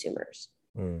offer consumers.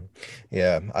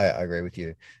 Yeah, I agree with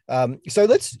you. So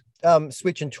let's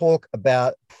switch and talk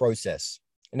about process.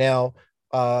 Now,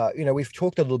 we've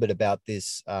talked a little bit about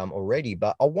this already,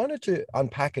 but I wanted to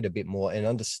unpack it a bit more and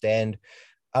understand,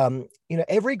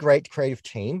 every great creative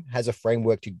team has a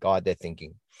framework to guide their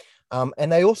thinking.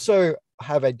 And they also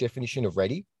have a definition of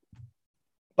ready.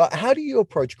 But how do you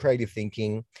approach creative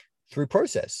thinking through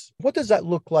process? What does that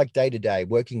look like day to day,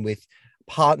 working with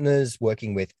partners,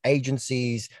 working with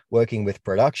agencies, working with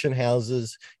production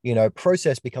houses?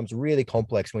 Process becomes really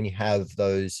complex when you have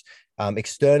those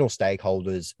external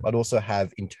stakeholders, but also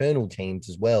have internal teams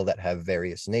as well that have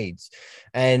various needs.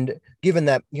 And given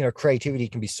that, creativity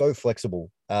can be so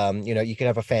flexible, you can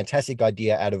have a fantastic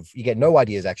idea you get no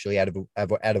ideas actually out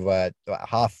of a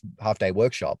half day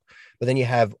workshop, but then you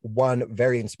have one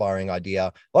very inspiring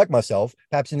idea, like myself,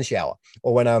 perhaps in the shower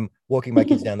or when I'm walking my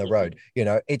kids down the road.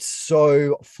 It's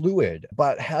so fluid.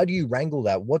 But how do you wrangle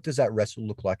that? What does that wrestle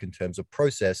look like in terms of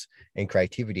process and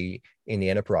creativity in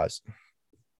the enterprise?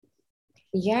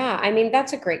 Yeah, I mean,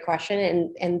 that's a great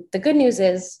question. And the good news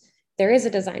is there is a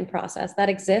design process that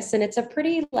exists, and it's a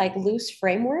pretty like loose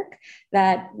framework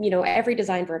that, every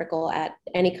design vertical at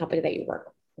any company that you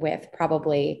work with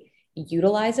probably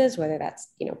utilizes, whether that's,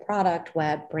 product,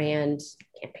 web, brand,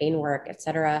 campaign work, et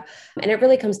cetera. And it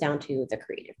really comes down to the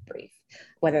creative brief.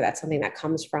 Whether that's something that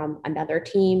comes from another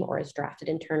team or is drafted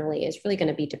internally is really going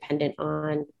to be dependent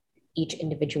on each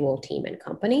individual team and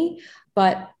company.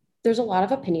 But there's a lot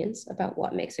of opinions about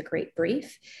what makes a great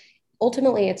brief.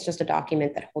 Ultimately, it's just a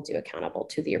document that holds you accountable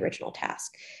to the original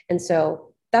task. And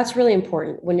so that's really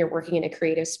important when you're working in a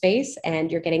creative space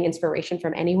and you're getting inspiration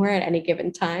from anywhere at any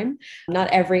given time. Not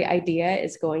every idea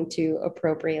is going to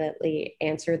appropriately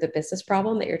answer the business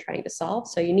problem that you're trying to solve.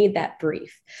 So you need that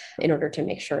brief in order to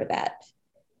make sure that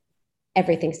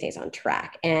everything stays on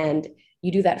track. And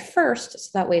you do that first, so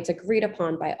that way it's agreed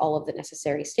upon by all of the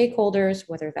necessary stakeholders,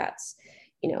 whether that's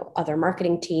other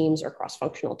marketing teams or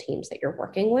cross-functional teams that you're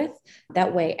working with.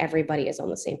 That way everybody is on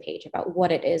the same page about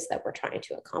what it is that we're trying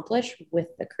to accomplish with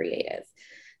the creative.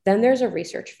 Then there's a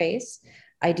research phase.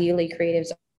 Ideally,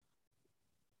 creatives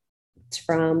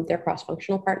from their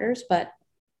cross-functional partners, but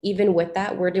even with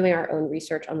that, we're doing our own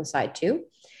research on the side too.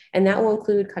 And that will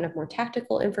include kind of more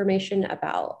tactical information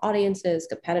about audiences,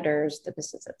 competitors, the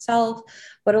business itself,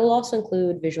 but it will also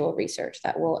include visual research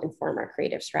that will inform our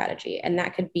creative strategy. And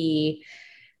that could be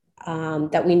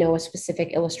that we know a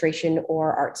specific illustration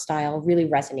or art style really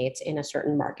resonates in a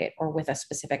certain market or with a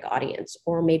specific audience.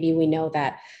 Or maybe we know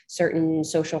that certain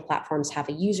social platforms have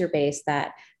a user base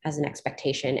that has an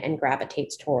expectation and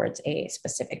gravitates towards a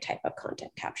specific type of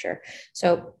content capture.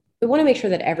 So we want to make sure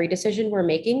that every decision we're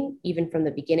making, even from the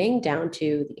beginning down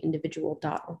to the individual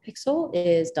dot or pixel,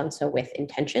 is done so with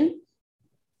intention.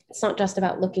 It's not just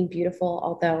about looking beautiful,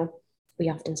 although we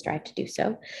often strive to do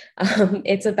so.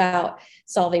 It's about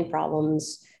solving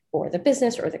problems for the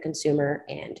business or the consumer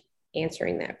and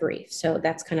answering that brief. So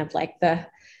that's kind of like the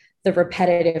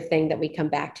repetitive thing that we come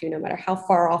back to, no matter how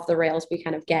far off the rails we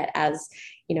kind of get as,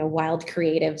 wild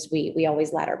creatives, we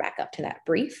always ladder back up to that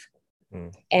brief.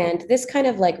 And this kind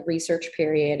of like research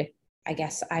period, I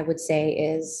guess I would say,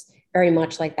 is very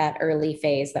much like that early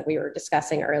phase that we were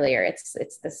discussing earlier. It's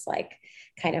this like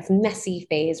kind of messy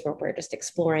phase where we're just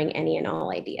exploring any and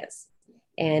all ideas.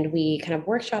 And we kind of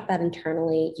workshop that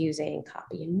internally using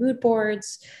copy and mood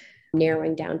boards,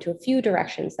 narrowing down to a few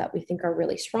directions that we think are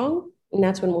really strong. And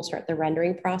that's when we'll start the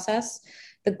rendering process.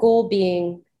 The goal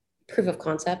being proof of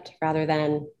concept rather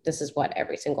than this is what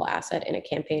every single asset in a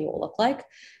campaign will look like.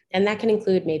 And that can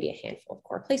include maybe a handful of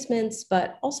core placements,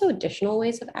 but also additional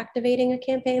ways of activating a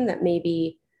campaign that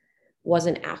maybe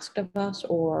wasn't asked of us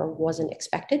or wasn't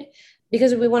expected,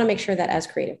 because we want to make sure that as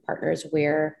creative partners,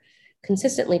 we're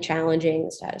consistently challenging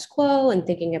the status quo and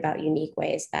thinking about unique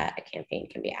ways that a campaign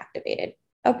can be activated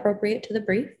appropriate to the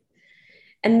brief.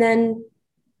 And then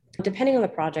depending on the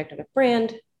project of a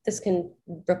brand, this can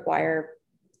require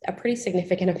a pretty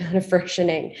significant amount of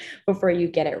versioning before you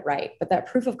get it right. But that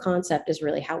proof of concept is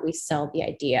really how we sell the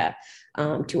idea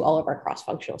to all of our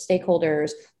cross-functional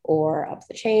stakeholders or up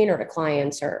the chain or to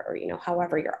clients or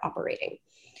however you're operating.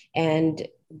 And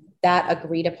that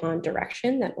agreed upon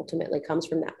direction that ultimately comes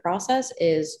from that process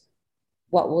is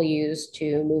what we'll use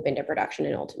to move into production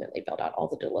and ultimately build out all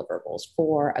the deliverables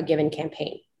for a given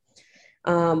campaign.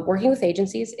 Working with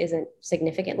agencies isn't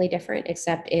significantly different,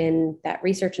 except in that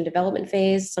research and development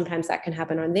phase. Sometimes that can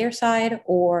happen on their side,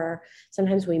 or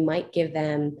sometimes we might give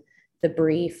them the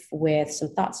brief with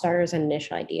some thought starters and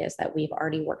initial ideas that we've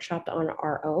already workshopped on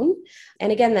our own.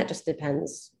 And again, that just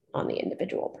depends on the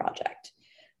individual project.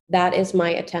 That is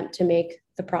my attempt to make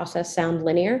the process sound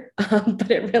linear, but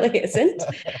it really isn't.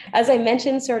 As I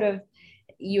mentioned, sort of,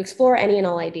 you explore any and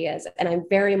all ideas. And I'm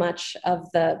very much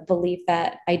of the belief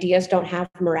that ideas don't have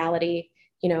morality,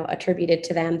 attributed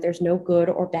to them. There's no good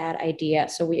or bad idea.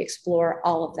 So we explore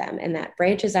all of them, and that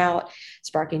branches out,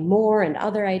 sparking more and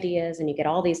other ideas. And you get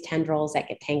all these tendrils that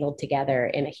get tangled together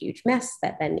in a huge mess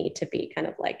that then need to be kind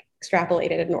of like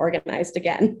extrapolated and organized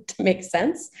again to make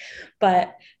sense.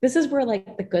 But this is where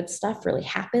like the good stuff really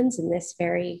happens in this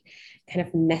very kind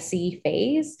of messy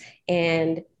phase.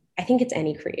 And I think it's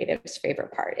any creative's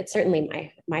favorite part. It's certainly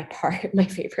my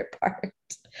favorite part.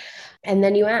 And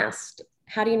then you asked,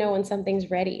 how do you know when something's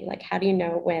ready? Like, how do you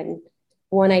know when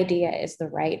one idea is the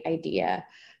right idea?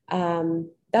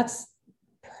 That's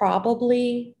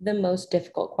probably the most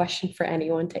difficult question for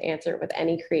anyone to answer with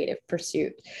any creative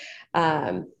pursuit.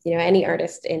 Any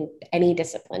artist in any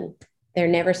discipline, they're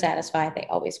never satisfied. They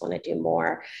always want to do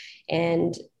more.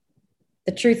 And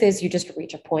the truth is, you just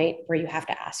reach a point where you have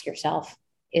to ask yourself,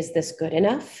 is this good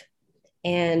enough?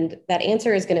 And that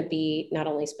answer is going to be not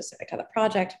only specific to the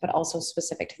project, but also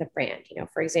specific to the brand.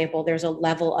 For example, there's a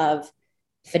level of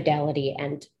fidelity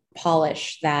and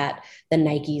polish that the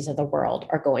Nikes of the world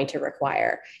are going to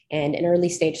require. And an early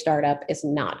stage startup is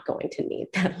not going to need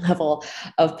that level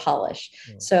of polish.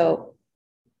 Yeah. So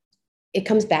it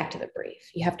comes back to the brief.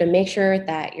 You have to make sure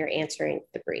that you're answering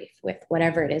the brief with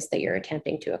whatever it is that you're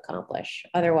attempting to accomplish.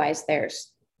 Otherwise,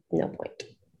 there's no point.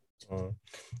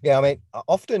 Yeah, I mean,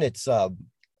 often it's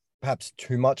perhaps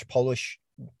too much polish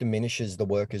diminishes the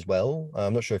work as well.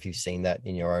 I'm not sure if you've seen that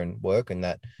in your own work, and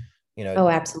that, oh,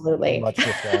 absolutely, much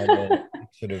refinement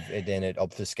sort of, then it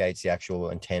obfuscates the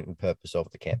actual intent and purpose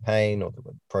of the campaign or the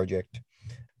project.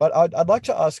 But I'd like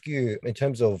to ask you, in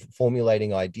terms of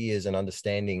formulating ideas and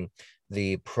understanding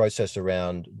the process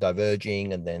around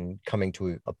diverging and then coming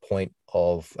to a point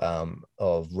of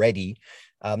ready.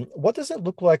 What does it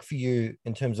look like for you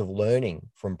in terms of learning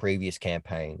from previous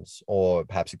campaigns or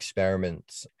perhaps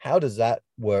experiments? How does that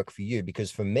work for you?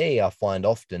 Because for me, I find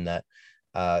often that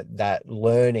that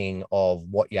learning of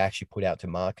what you actually put out to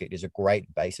market is a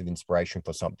great base of inspiration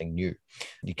for something new,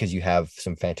 because you have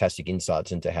some fantastic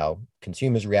insights into how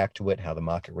consumers react to it, how the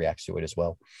market reacts to it as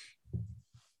well.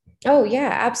 Oh yeah,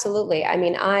 absolutely. I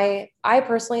mean, I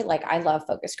personally, like, I love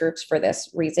focus groups for this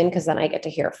reason, because then I get to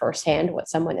hear firsthand what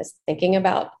someone is thinking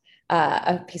about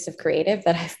a piece of creative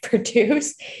that I've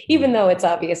produced, even though it's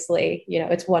obviously,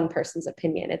 it's one person's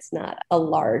opinion. It's not a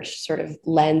large sort of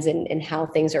lens in how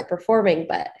things are performing.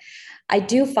 But I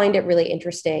do find it really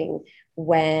interesting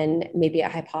when maybe a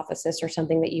hypothesis or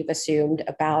something that you've assumed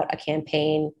about a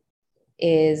campaign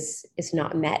is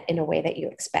not met in a way that you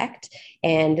expect.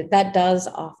 And that does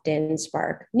often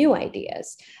spark new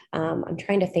ideas. I'm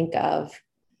trying to think of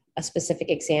a specific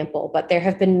example, but there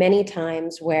have been many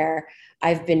times where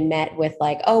I've been met with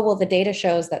like, oh, well, the data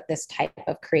shows that this type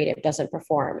of creative doesn't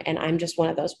perform. And I'm just one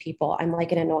of those people. I'm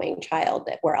like an annoying child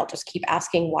where I'll just keep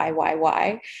asking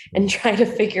why, and try to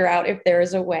figure out if there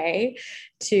is a way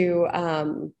to,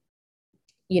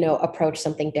 approach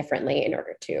something differently in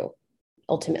order to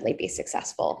ultimately be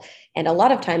successful. And a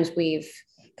lot of times we've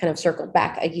kind of circled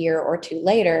back a year or two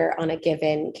later on a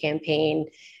given campaign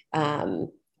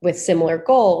with similar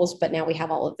goals, but now we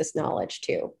have all of this knowledge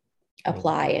to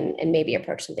apply and maybe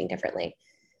approach something differently.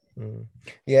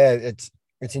 Yeah, it's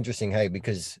interesting, hey,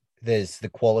 because there's the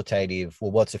qualitative,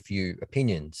 well, what's a few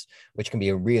opinions, which can be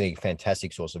a really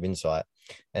fantastic source of insight.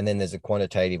 And then there's a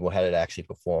quantitative, well, how did it actually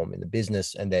perform in the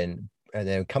business? And then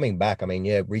coming back, I mean,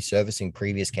 yeah, resurfacing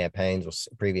previous campaigns or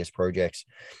previous projects,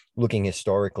 looking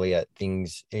historically at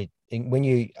things. When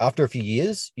you, after a few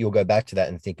years, you'll go back to that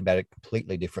and think about it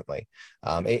completely differently.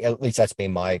 At least that's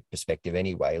been my perspective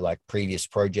anyway, like previous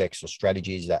projects or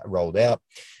strategies that rolled out.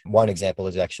 One example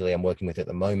is actually I'm working with at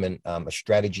the moment, a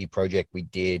strategy project we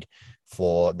did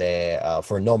for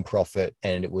for a nonprofit,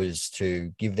 and it was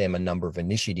to give them a number of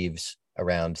initiatives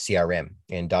around CRM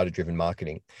and data-driven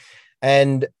marketing.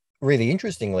 And really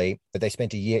interestingly, they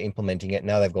spent a year implementing it.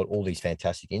 Now they've got all these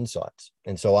fantastic insights.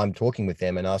 And so I'm talking with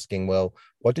them and asking, well,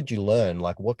 what did you learn?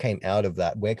 Like, what came out of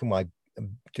that? Where can I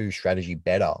do strategy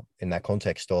better in that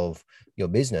context of your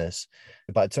business?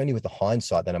 But it's only with the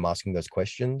hindsight that I'm asking those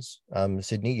questions,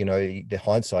 Sydney. The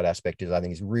hindsight aspect I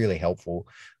think is really helpful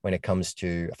when it comes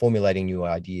to formulating new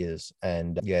ideas.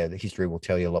 And yeah, the history will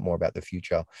tell you a lot more about the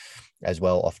future as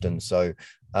well often. So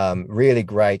really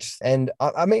great. And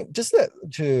I mean, just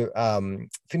to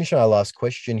finish on our last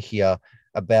question here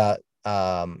about,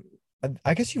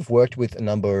 I guess you've worked with a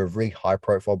number of really high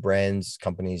profile brands,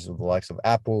 companies of the likes of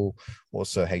Apple,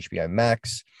 also HBO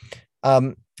Max.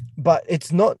 But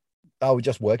it's not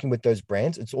just working with those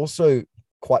brands. It's also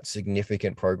quite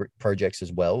significant projects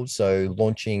as well. So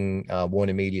launching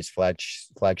Warner Media's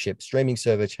flagship streaming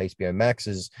service, HBO Max,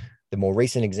 is the more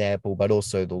recent example, but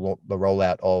also the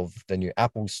rollout of the new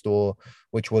Apple Store,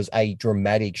 which was a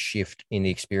dramatic shift in the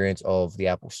experience of the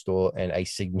Apple Store and a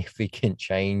significant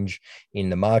change in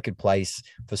the marketplace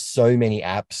for so many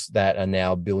apps that are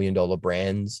now billion-dollar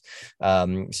brands.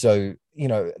 So,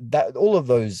 that all of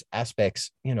those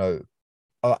aspects,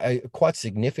 are quite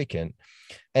significant.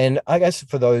 And I guess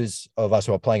for those of us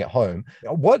who are playing at home,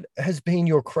 what has been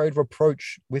your creative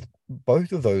approach with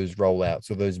both of those rollouts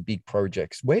or those big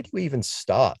projects? Where do you even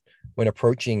start when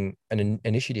approaching an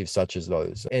initiative such as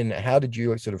those? And how did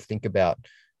you sort of think about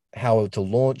how to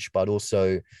launch, but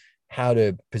also how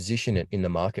to position it in the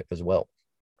market as well?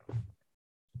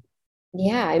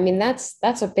 Yeah, I mean, that's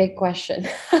a big question.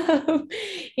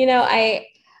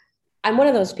 I'm one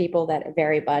of those people that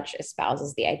very much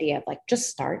espouses the idea of like, just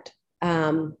start.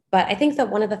 But I think that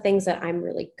one of the things that I'm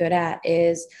really good at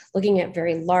is looking at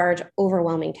very large,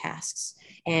 overwhelming tasks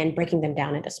and breaking them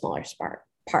down into smaller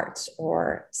parts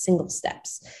or single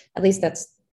steps. At least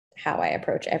that's how I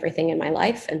approach everything in my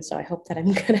life. And so I hope that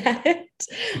I'm good at it.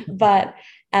 But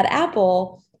at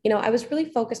Apple, I was really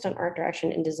focused on art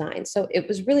direction and design. So it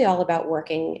was really all about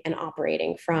working and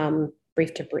operating from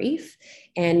brief to brief.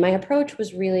 And my approach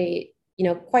was really,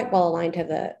 quite well aligned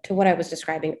to what I was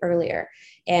describing earlier.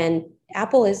 And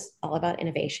Apple is all about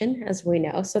innovation, as we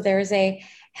know. So there is a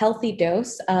healthy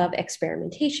dose of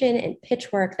experimentation and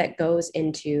pitch work that goes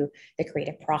into the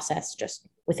creative process just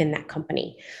within that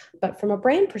company. But from a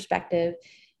brand perspective,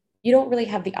 you don't really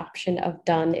have the option of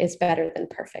done is better than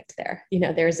perfect there.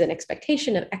 There's an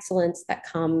expectation of excellence that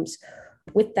comes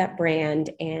with that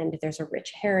brand, and there's a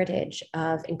rich heritage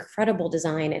of incredible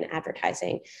design and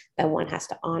advertising that one has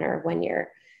to honor when you're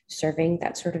serving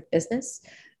that sort of business.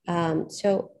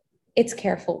 So it's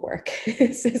careful work.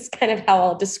 This is kind of how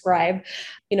I'll describe,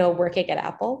 working at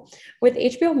Apple. With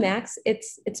HBO Max,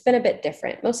 it's been a bit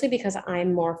different, mostly because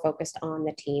I'm more focused on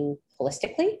the team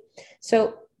holistically.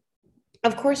 So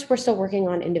of course, we're still working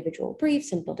on individual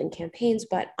briefs and building campaigns,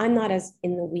 but I'm not as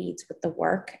in the weeds with the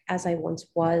work as I once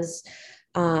was.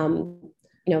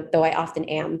 Though I often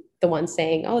am the one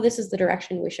saying, oh, this is the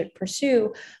direction we should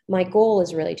pursue. My goal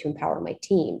is really to empower my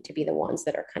team to be the ones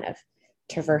that are kind of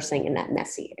traversing in that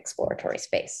messy exploratory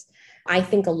space. I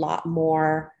think a lot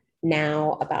more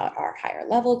now about our higher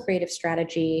level creative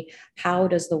strategy. How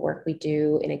does the work we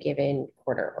do in a given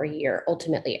quarter or year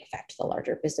ultimately affect the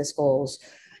larger business goals?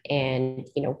 And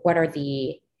what are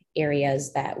the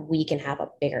areas that we can have a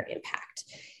bigger impact?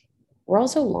 We're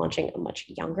also launching a much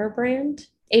younger brand.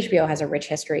 HBO has a rich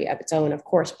history of its own, of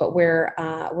course, but we're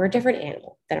a different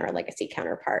animal than our legacy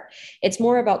counterpart. It's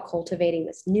more about cultivating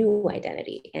this new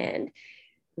identity and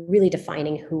really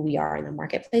defining who we are in the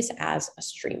marketplace as a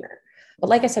streamer.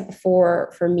 But like I said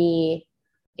before, for me,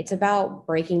 it's about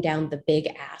breaking down the big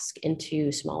ask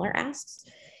into smaller asks.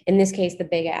 In this case, the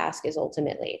big ask is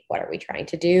ultimately, what are we trying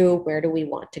to do? Where do we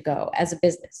want to go as a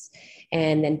business?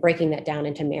 And then breaking that down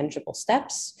into manageable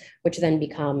steps, which then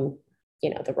become,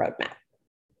 the roadmap.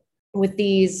 With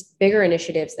these bigger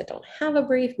initiatives that don't have a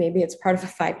brief, maybe it's part of a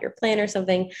 5-year plan or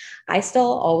something, I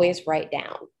still always write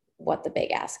down what the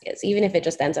big ask is, even if it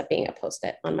just ends up being a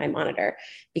post-it on my monitor,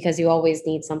 because you always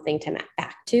need something to map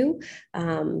back to.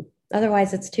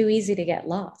 Otherwise, it's too easy to get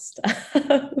lost.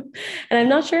 And I'm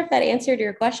not sure if that answered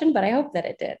your question, but I hope that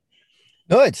it did.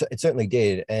 No, it certainly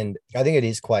did. And I think it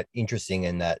is quite interesting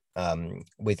in that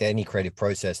with any creative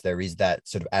process, there is that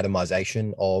sort of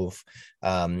atomization of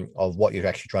what you're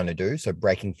actually trying to do. So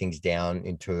breaking things down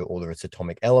into all of its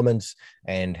atomic elements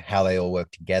and how they all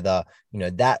work together,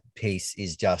 that piece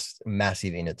is just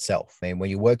massive in itself. I mean, when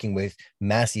you're working with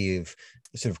massive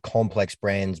sort of complex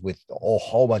brands with a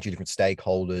whole bunch of different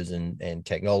stakeholders and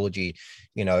technology,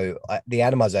 the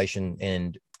atomization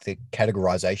and the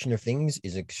categorization of things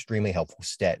is an extremely helpful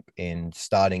step in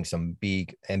starting some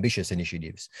big, ambitious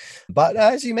initiatives. But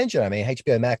as you mentioned, I mean,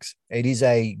 HBO Max, it is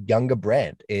a younger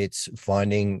brand. It's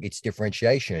finding its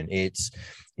differentiation. It's,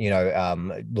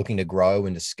 looking to grow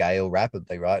and to scale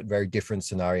rapidly, right? Very different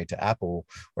scenario to Apple,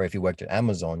 or if you worked at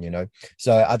Amazon,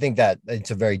 So I think that it's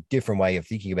a very different way of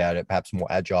thinking about it, perhaps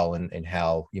more agile in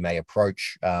how you may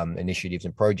approach initiatives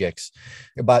and projects.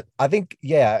 But I think,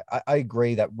 yeah, I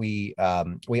agree that we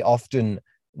often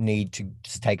need to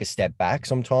just take a step back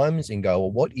sometimes and go,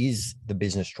 well, what is the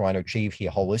business trying to achieve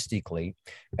here holistically,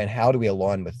 and how do we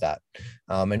align with that?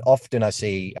 And often I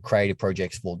see creative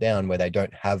projects fall down where they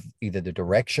don't have either the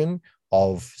direction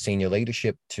of senior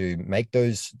leadership to make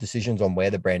those decisions on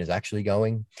where the brand is actually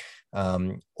going,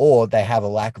 or they have a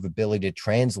lack of ability to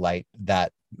translate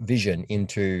that vision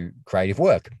into creative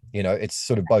work. It's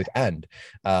sort of both and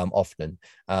often.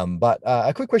 But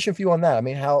a quick question for you on that. I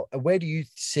mean, where do you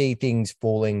see things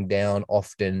falling down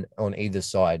often on either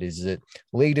side? Is it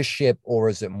leadership, or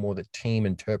is it more the team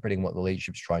interpreting what the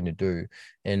leadership's trying to do?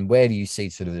 And where do you see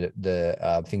sort of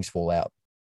the things fall out?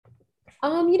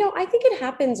 I think it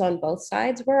happens on both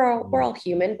sides. We're all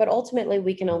human, but ultimately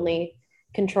we can only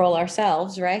control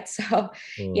ourselves, right? So,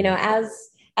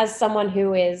 as someone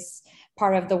who is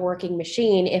part of the working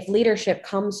machine, if leadership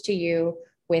comes to you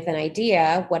with an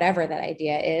idea, whatever that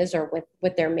idea is, or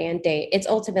with their mandate, it's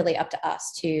ultimately up to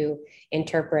us to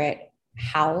interpret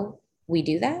how we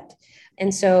do that.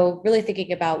 And so really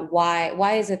thinking about why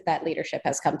is it that leadership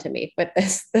has come to me with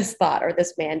this thought or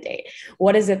this mandate?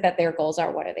 What is it that their goals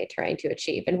are? What are they trying to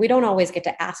achieve? And we don't always get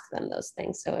to ask them those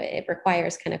things. So it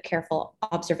requires kind of careful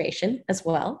observation as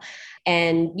well.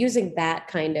 And using that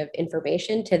kind of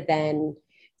information to then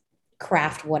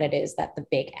craft what it is that the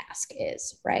big ask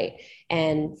is, right?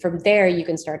 And from there, you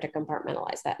can start to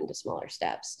compartmentalize that into smaller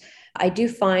steps. I do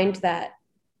find that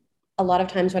a lot of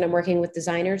times when I'm working with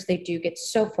designers, they do get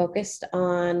so focused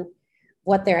on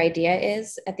what their idea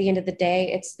is. At the end of the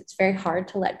day, it's very hard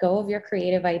to let go of your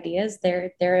creative ideas.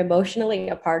 They're emotionally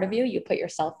a part of you. You put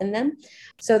yourself in them.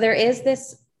 So there is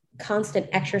this constant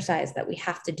exercise that we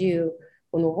have to do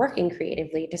when we're working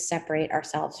creatively to separate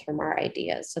ourselves from our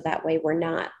ideas. So that way we're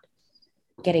not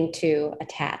getting too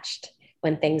attached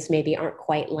when things maybe aren't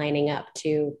quite lining up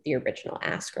to the original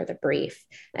ask or the brief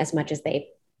as much as they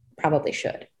probably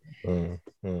should.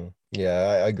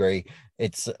 Yeah, I agree.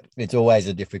 It's always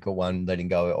a difficult one, letting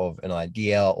go of an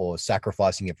idea or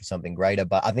sacrificing it for something greater.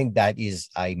 But I think that is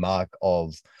a mark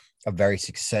of a very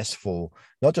successful,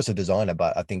 not just a designer,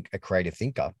 but I think a creative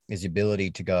thinker, is the ability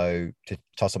to go to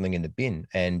toss something in the bin.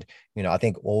 And, I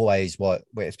think always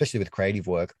especially with creative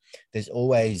work, there's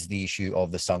always the issue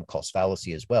of the sunk cost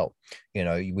fallacy as well.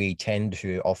 We tend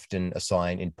to often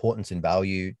assign importance and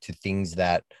value to things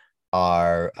that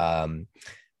are,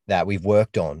 that we've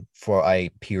worked on for a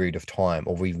period of time,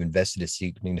 or we've invested a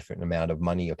significant amount of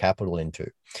money or capital into.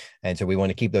 And so we want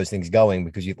to keep those things going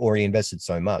because you've already invested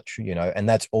so much, and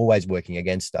that's always working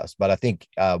against us. But I think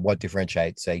what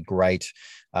differentiates a great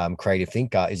creative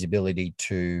thinker is the ability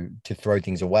to throw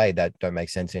things away that don't make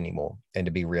sense anymore, and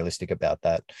to be realistic about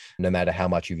that, no matter how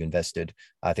much you've invested.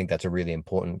 I think that's a really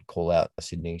important call out,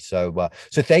 Sydney. So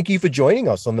thank you for joining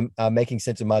us on the Making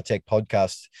Sense of Martech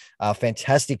podcast.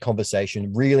 Fantastic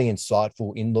conversation, really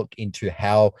insightful look into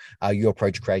how you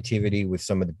approach creativity with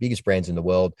some of the biggest brands in the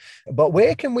world. But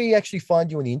where can we actually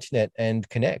find you on the internet and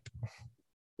connect?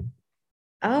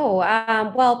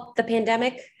 Well, the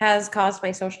pandemic has caused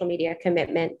my social media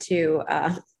commitment to,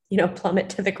 plummet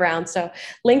to the ground. So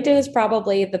LinkedIn is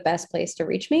probably the best place to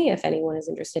reach me if anyone is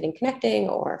interested in connecting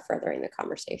or furthering the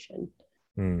conversation.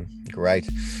 Great.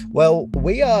 Well,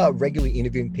 we are regularly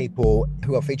interviewing people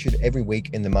who are featured every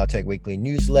week in the Martech Weekly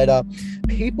newsletter.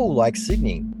 People like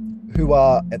Sydney, who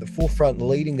are at the forefront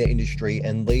leading their industry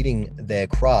and leading their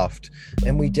craft.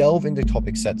 And we delve into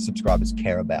topics that subscribers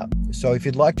care about. So if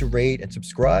you'd like to read and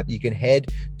subscribe, you can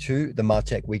head to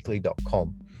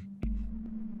themartechweekly.com.